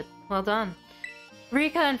defeated. Well done.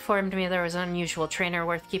 Rika informed me there was an unusual trainer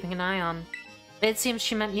worth keeping an eye on. It seems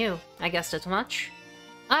she meant you. I guessed as much.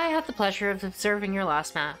 I had the pleasure of observing your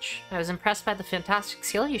last match. I was impressed by the fantastic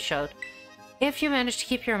skill you showed. If you manage to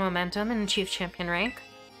keep your momentum and achieve champion rank,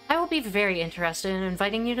 I will be very interested in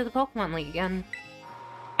inviting you to the Pokemon League again.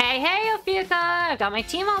 Hey, hey, Ophiuka! I got my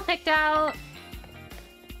team all picked out!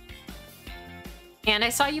 And I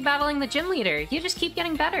saw you battling the gym leader. You just keep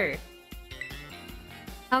getting better.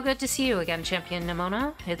 How good to see you again, Champion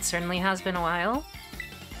Nimona. It certainly has been a while.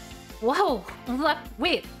 Whoa!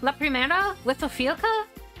 Wait, La Primera? With Ophiuka?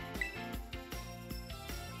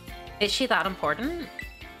 Is she that important?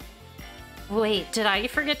 Wait, did I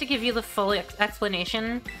forget to give you the full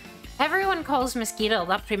explanation? Everyone calls Mosquito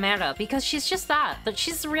La Primera because she's just that, but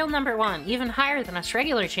she's the real #1, even higher than us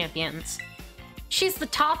regular champions. She's the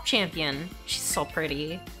top champion. She's so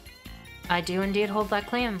pretty. I do indeed hold that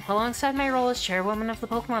claim, alongside my role as chairwoman of the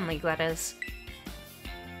Pokemon League, that is.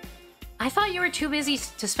 I thought you were too busy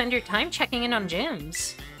to spend your time checking in on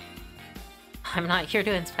gyms. I'm not here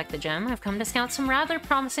to inspect the gym. I've come to scout some rather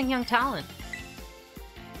promising young talent.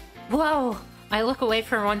 Whoa! I look away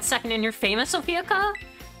for 1 second and you're famous, Ophiuka?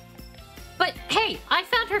 But hey, I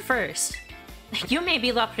found her first. You may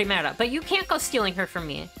be La Primera, but you can't go stealing her from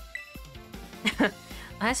me.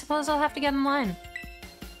 I suppose I'll have to get in line.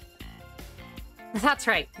 That's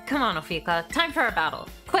right. Come on, Ophiuka. Time for our battle.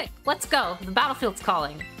 Quick, let's go. The battlefield's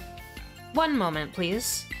calling. 1 moment,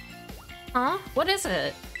 please. Huh? What is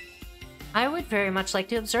it? I would very much like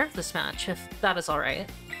to observe this match, if that is alright.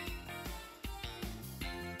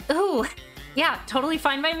 Ooh! Yeah, totally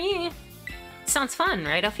fine by me. Sounds fun,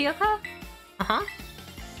 right, Ophiuka? Uh-huh.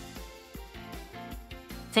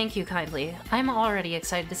 Thank you kindly. I'm already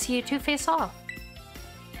excited to see you two face off.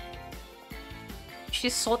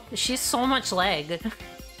 She's so much leg.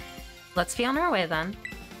 Let's be on our way then.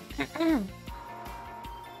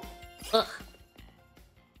 Ugh.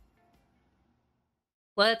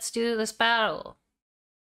 Let's do this battle.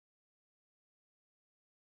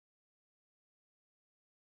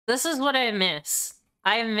 This is what I miss.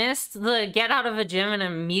 I missed the get out of a gym and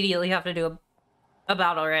immediately have to do a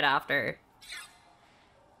battle right after.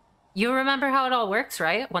 You remember how it all works,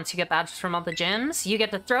 right? Once you get badges from all the gyms, you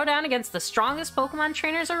get to throw down against the strongest Pokemon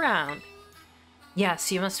trainers around. Yes,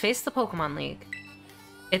 you must face the Pokemon League.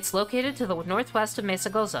 It's located to the northwest of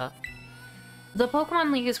Mesagoza. The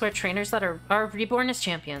Pokemon League is where trainers that are reborn as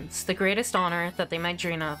champions, the greatest honor that they might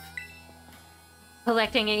dream of.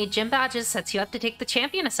 Collecting 8 gym badges sets you up to take the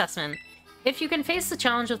champion assessment. If you can face the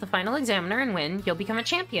challenge of the final examiner and win, you'll become a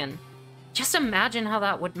champion. Just imagine how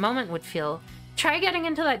that moment would feel. Try getting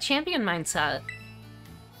into that champion mindset.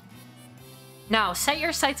 Now, set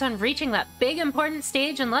your sights on reaching that big important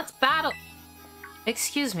stage and let's battle!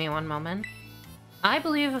 Excuse me 1 moment. I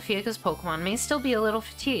believe Ophiuka's Pokemon may still be a little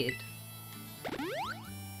fatigued.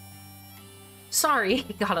 Sorry,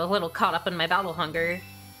 got a little caught up in my battle hunger.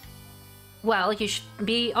 Well,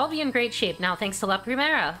 I'll be in great shape now thanks to La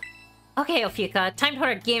Primera. Okay, Ophiuka, time to put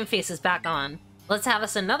our game faces back on. Let's have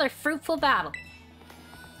us another fruitful battle.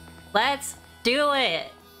 Let's do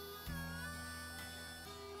it!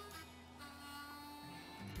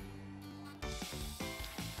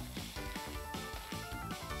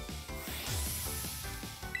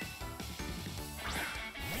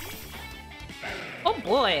 Oh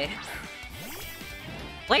boy!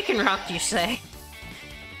 Lycanroc, you say?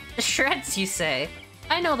 Shreds, you say?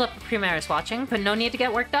 I know the Primera's watching, but no need to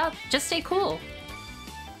get worked up. Just stay cool.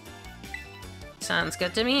 Sounds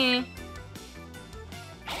good to me.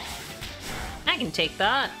 I can take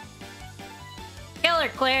that. Kill her,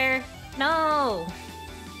 Claire! No!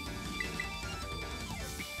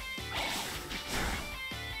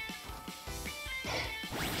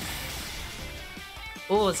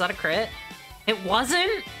 Oh, is that a crit? It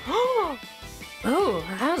wasn't? Oh,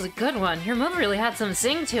 that was a good one. Your move really had some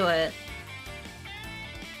zing to it.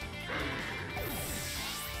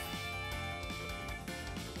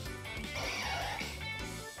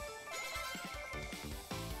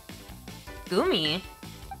 Gumi?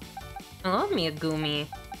 I love me a Gumi.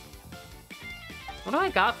 What do I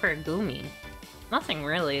got for a Gumi? Nothing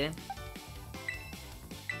really.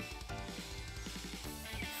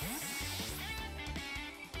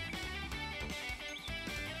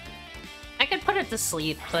 I could put it to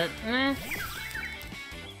sleep, but eh.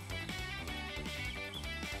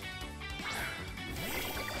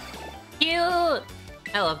 Cute!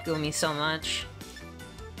 I love Gumi so much.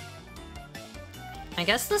 I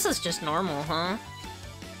guess this is just normal, huh?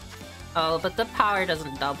 Oh, but the power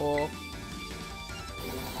doesn't double.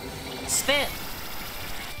 Spit!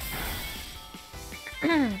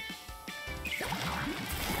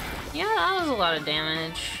 Yeah, that was a lot of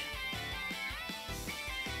damage.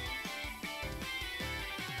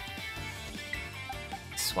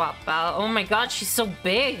 Swap out. Oh my god, she's so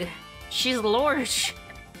big! She's large!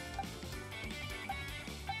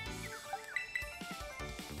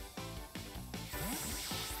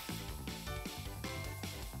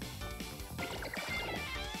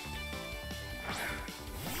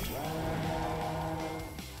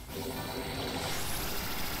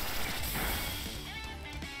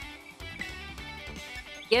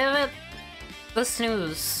 Give it the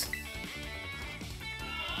snooze.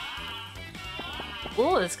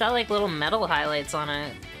 Ooh, it's got like little metal highlights on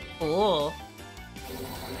it. Cool.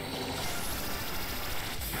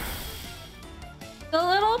 The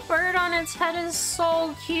little bird on its head is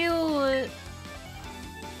so cute.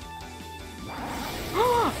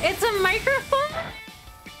 It's a microphone?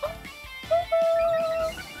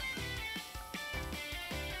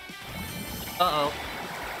 Uh-oh.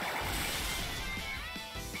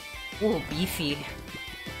 Ooh, beefy.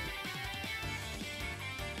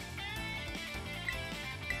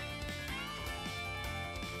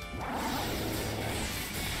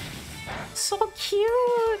 So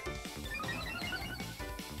cute!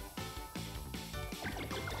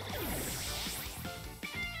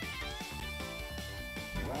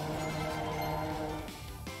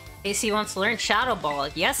 AC wants to learn Shadow Ball.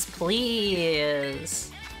 Yes,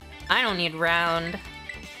 please. I don't need round.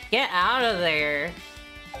 Get out of there.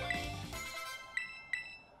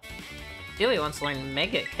 Dewey wants to learn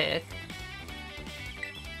Mega Kick.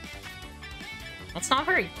 That's not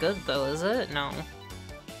very good though, is it? No.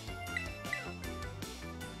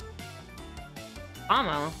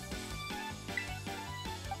 Pomo.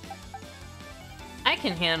 I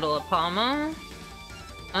can handle a Pomo.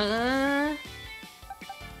 I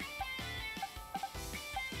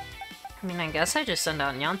mean, I guess I just send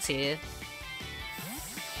out Nyancy.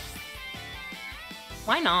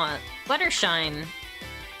 Why not? Let her shine.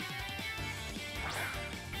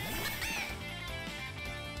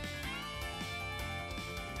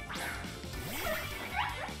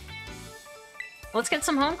 Let's get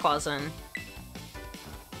some home claws in.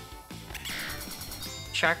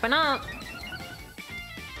 Sharpen up.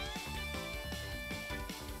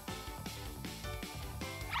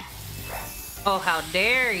 Oh, how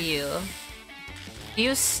dare you.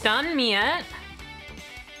 You stun me yet?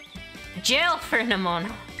 Jail for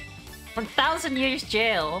Nimona. 1,000 years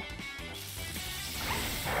jail.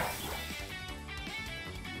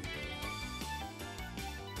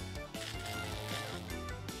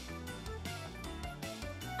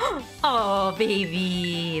 Oh,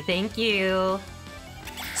 baby. Thank you.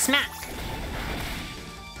 Smack.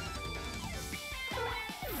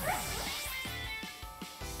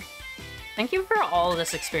 Thank you for all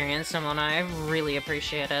this experience, Nimona. I really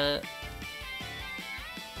appreciate it.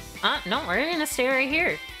 No, we're gonna stay right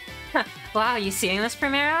here. Wow, you seeing this,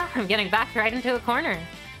 Primera? I'm getting backed right into a corner.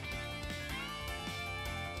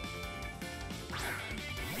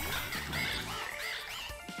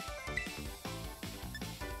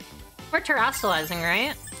 We're terrestrializing,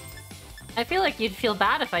 right? I feel like you'd feel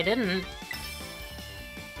bad if I didn't.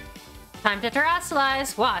 Time to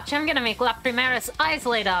terrestrialize. Watch, I'm gonna make La Primera's eyes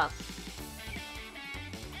light up.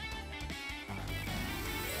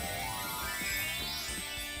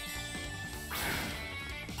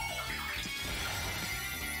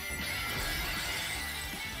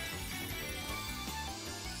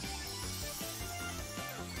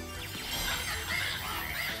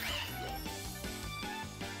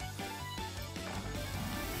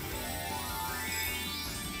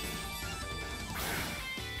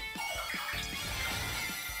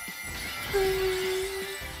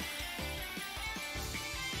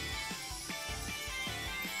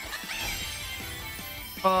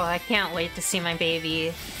 Oh, I can't wait to see my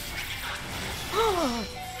baby.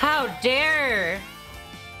 How dare!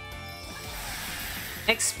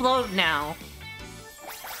 Explode now.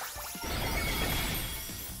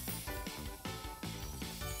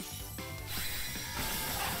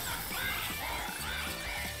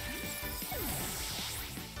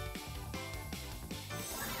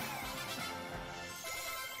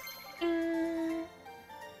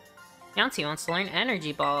 Nyancy wants to learn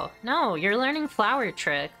Energy Ball. No, you're learning Flower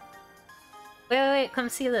Trick. Wait, come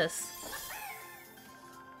see this.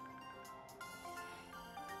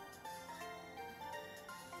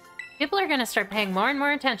 People are gonna start paying more and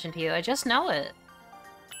more attention to you, I just know it.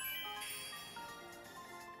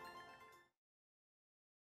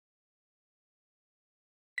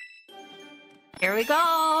 Here we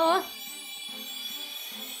go!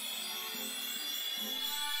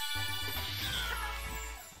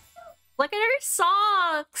 Look at her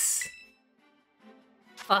socks!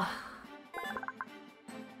 Ugh.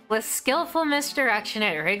 With skillful misdirection,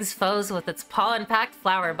 it rigs foes with its pollen-packed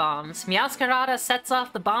flower bombs. Meowscarada sets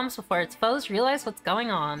off the bombs before its foes realize what's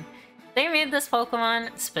going on. They made this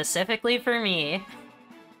Pokemon specifically for me.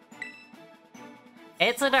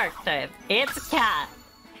 It's a dark type. It's a cat.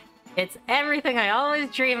 It's everything I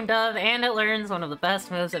always dreamed of, and it learns one of the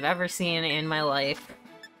best moves I've ever seen in my life.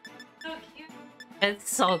 So cute.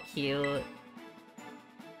 It's so cute.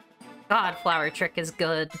 God, Flower Trick is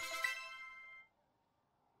good.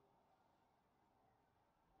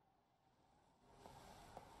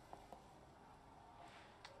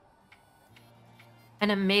 An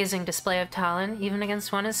amazing display of talent, even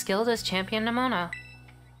against one as skilled as Champion Nimona.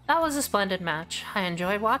 That was a splendid match. I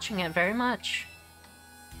enjoyed watching it very much.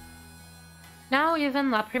 Now even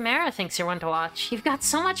La Primera thinks you're one to watch. You've got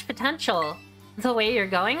so much potential. The way you're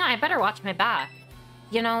going, I better watch my back.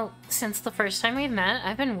 You know, since the first time we've met,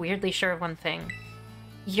 I've been weirdly sure of one thing.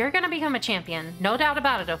 You're gonna become a champion, no doubt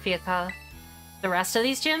about it, Ophiuka. The rest of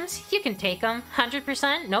these gyms, you can take them,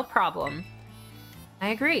 100%, no problem. I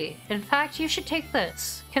agree. In fact, you should take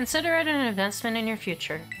this. Consider it an investment in your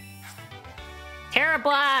future. Terra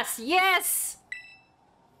Blast! Yes!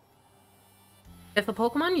 If a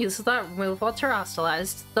Pokemon uses that move while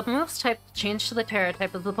terastallized, the move's type will change to the Terra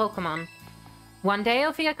type of the Pokemon. One day,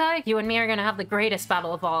 Ophiuka, you and me are gonna have the greatest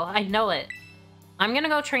battle of all. I know it. I'm gonna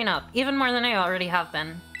go train up, even more than I already have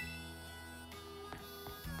been.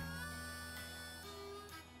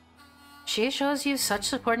 She shows you such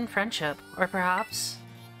support and friendship, or perhaps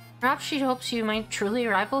she hopes you might truly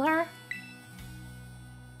rival her?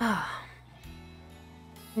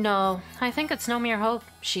 No, I think it's no mere hope.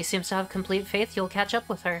 She seems to have complete faith you'll catch up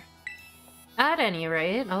with her. At any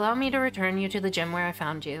rate, allow me to return you to the gym where I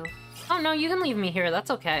found you. Oh no, you can leave me here,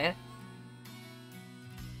 that's okay.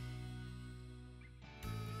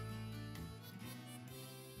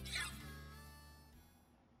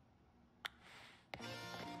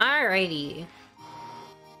 Alrighty.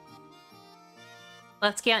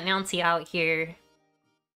 Let's get Nyancy out here.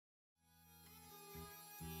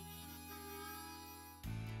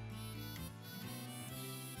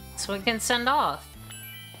 So we can send off.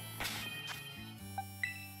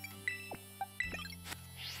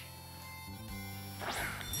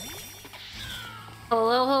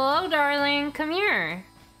 Hello, darling. Come here.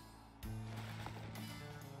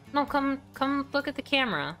 No, come look at the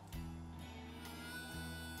camera.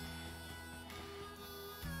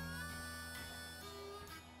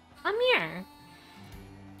 Come here.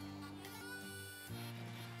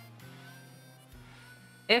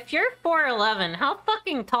 If you're 4'11", how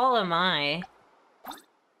fucking tall am I?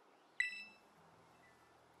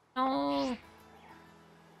 Oh.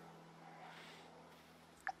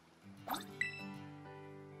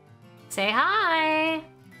 Say hi!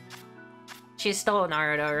 She stole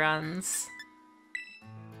Naruto runs.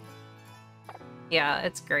 Yeah,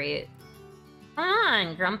 it's great. Come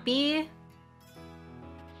on, Grumpy!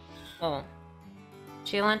 Oh.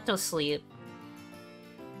 She went to sleep.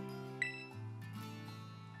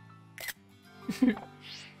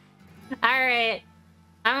 Alright.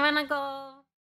 I'm gonna go...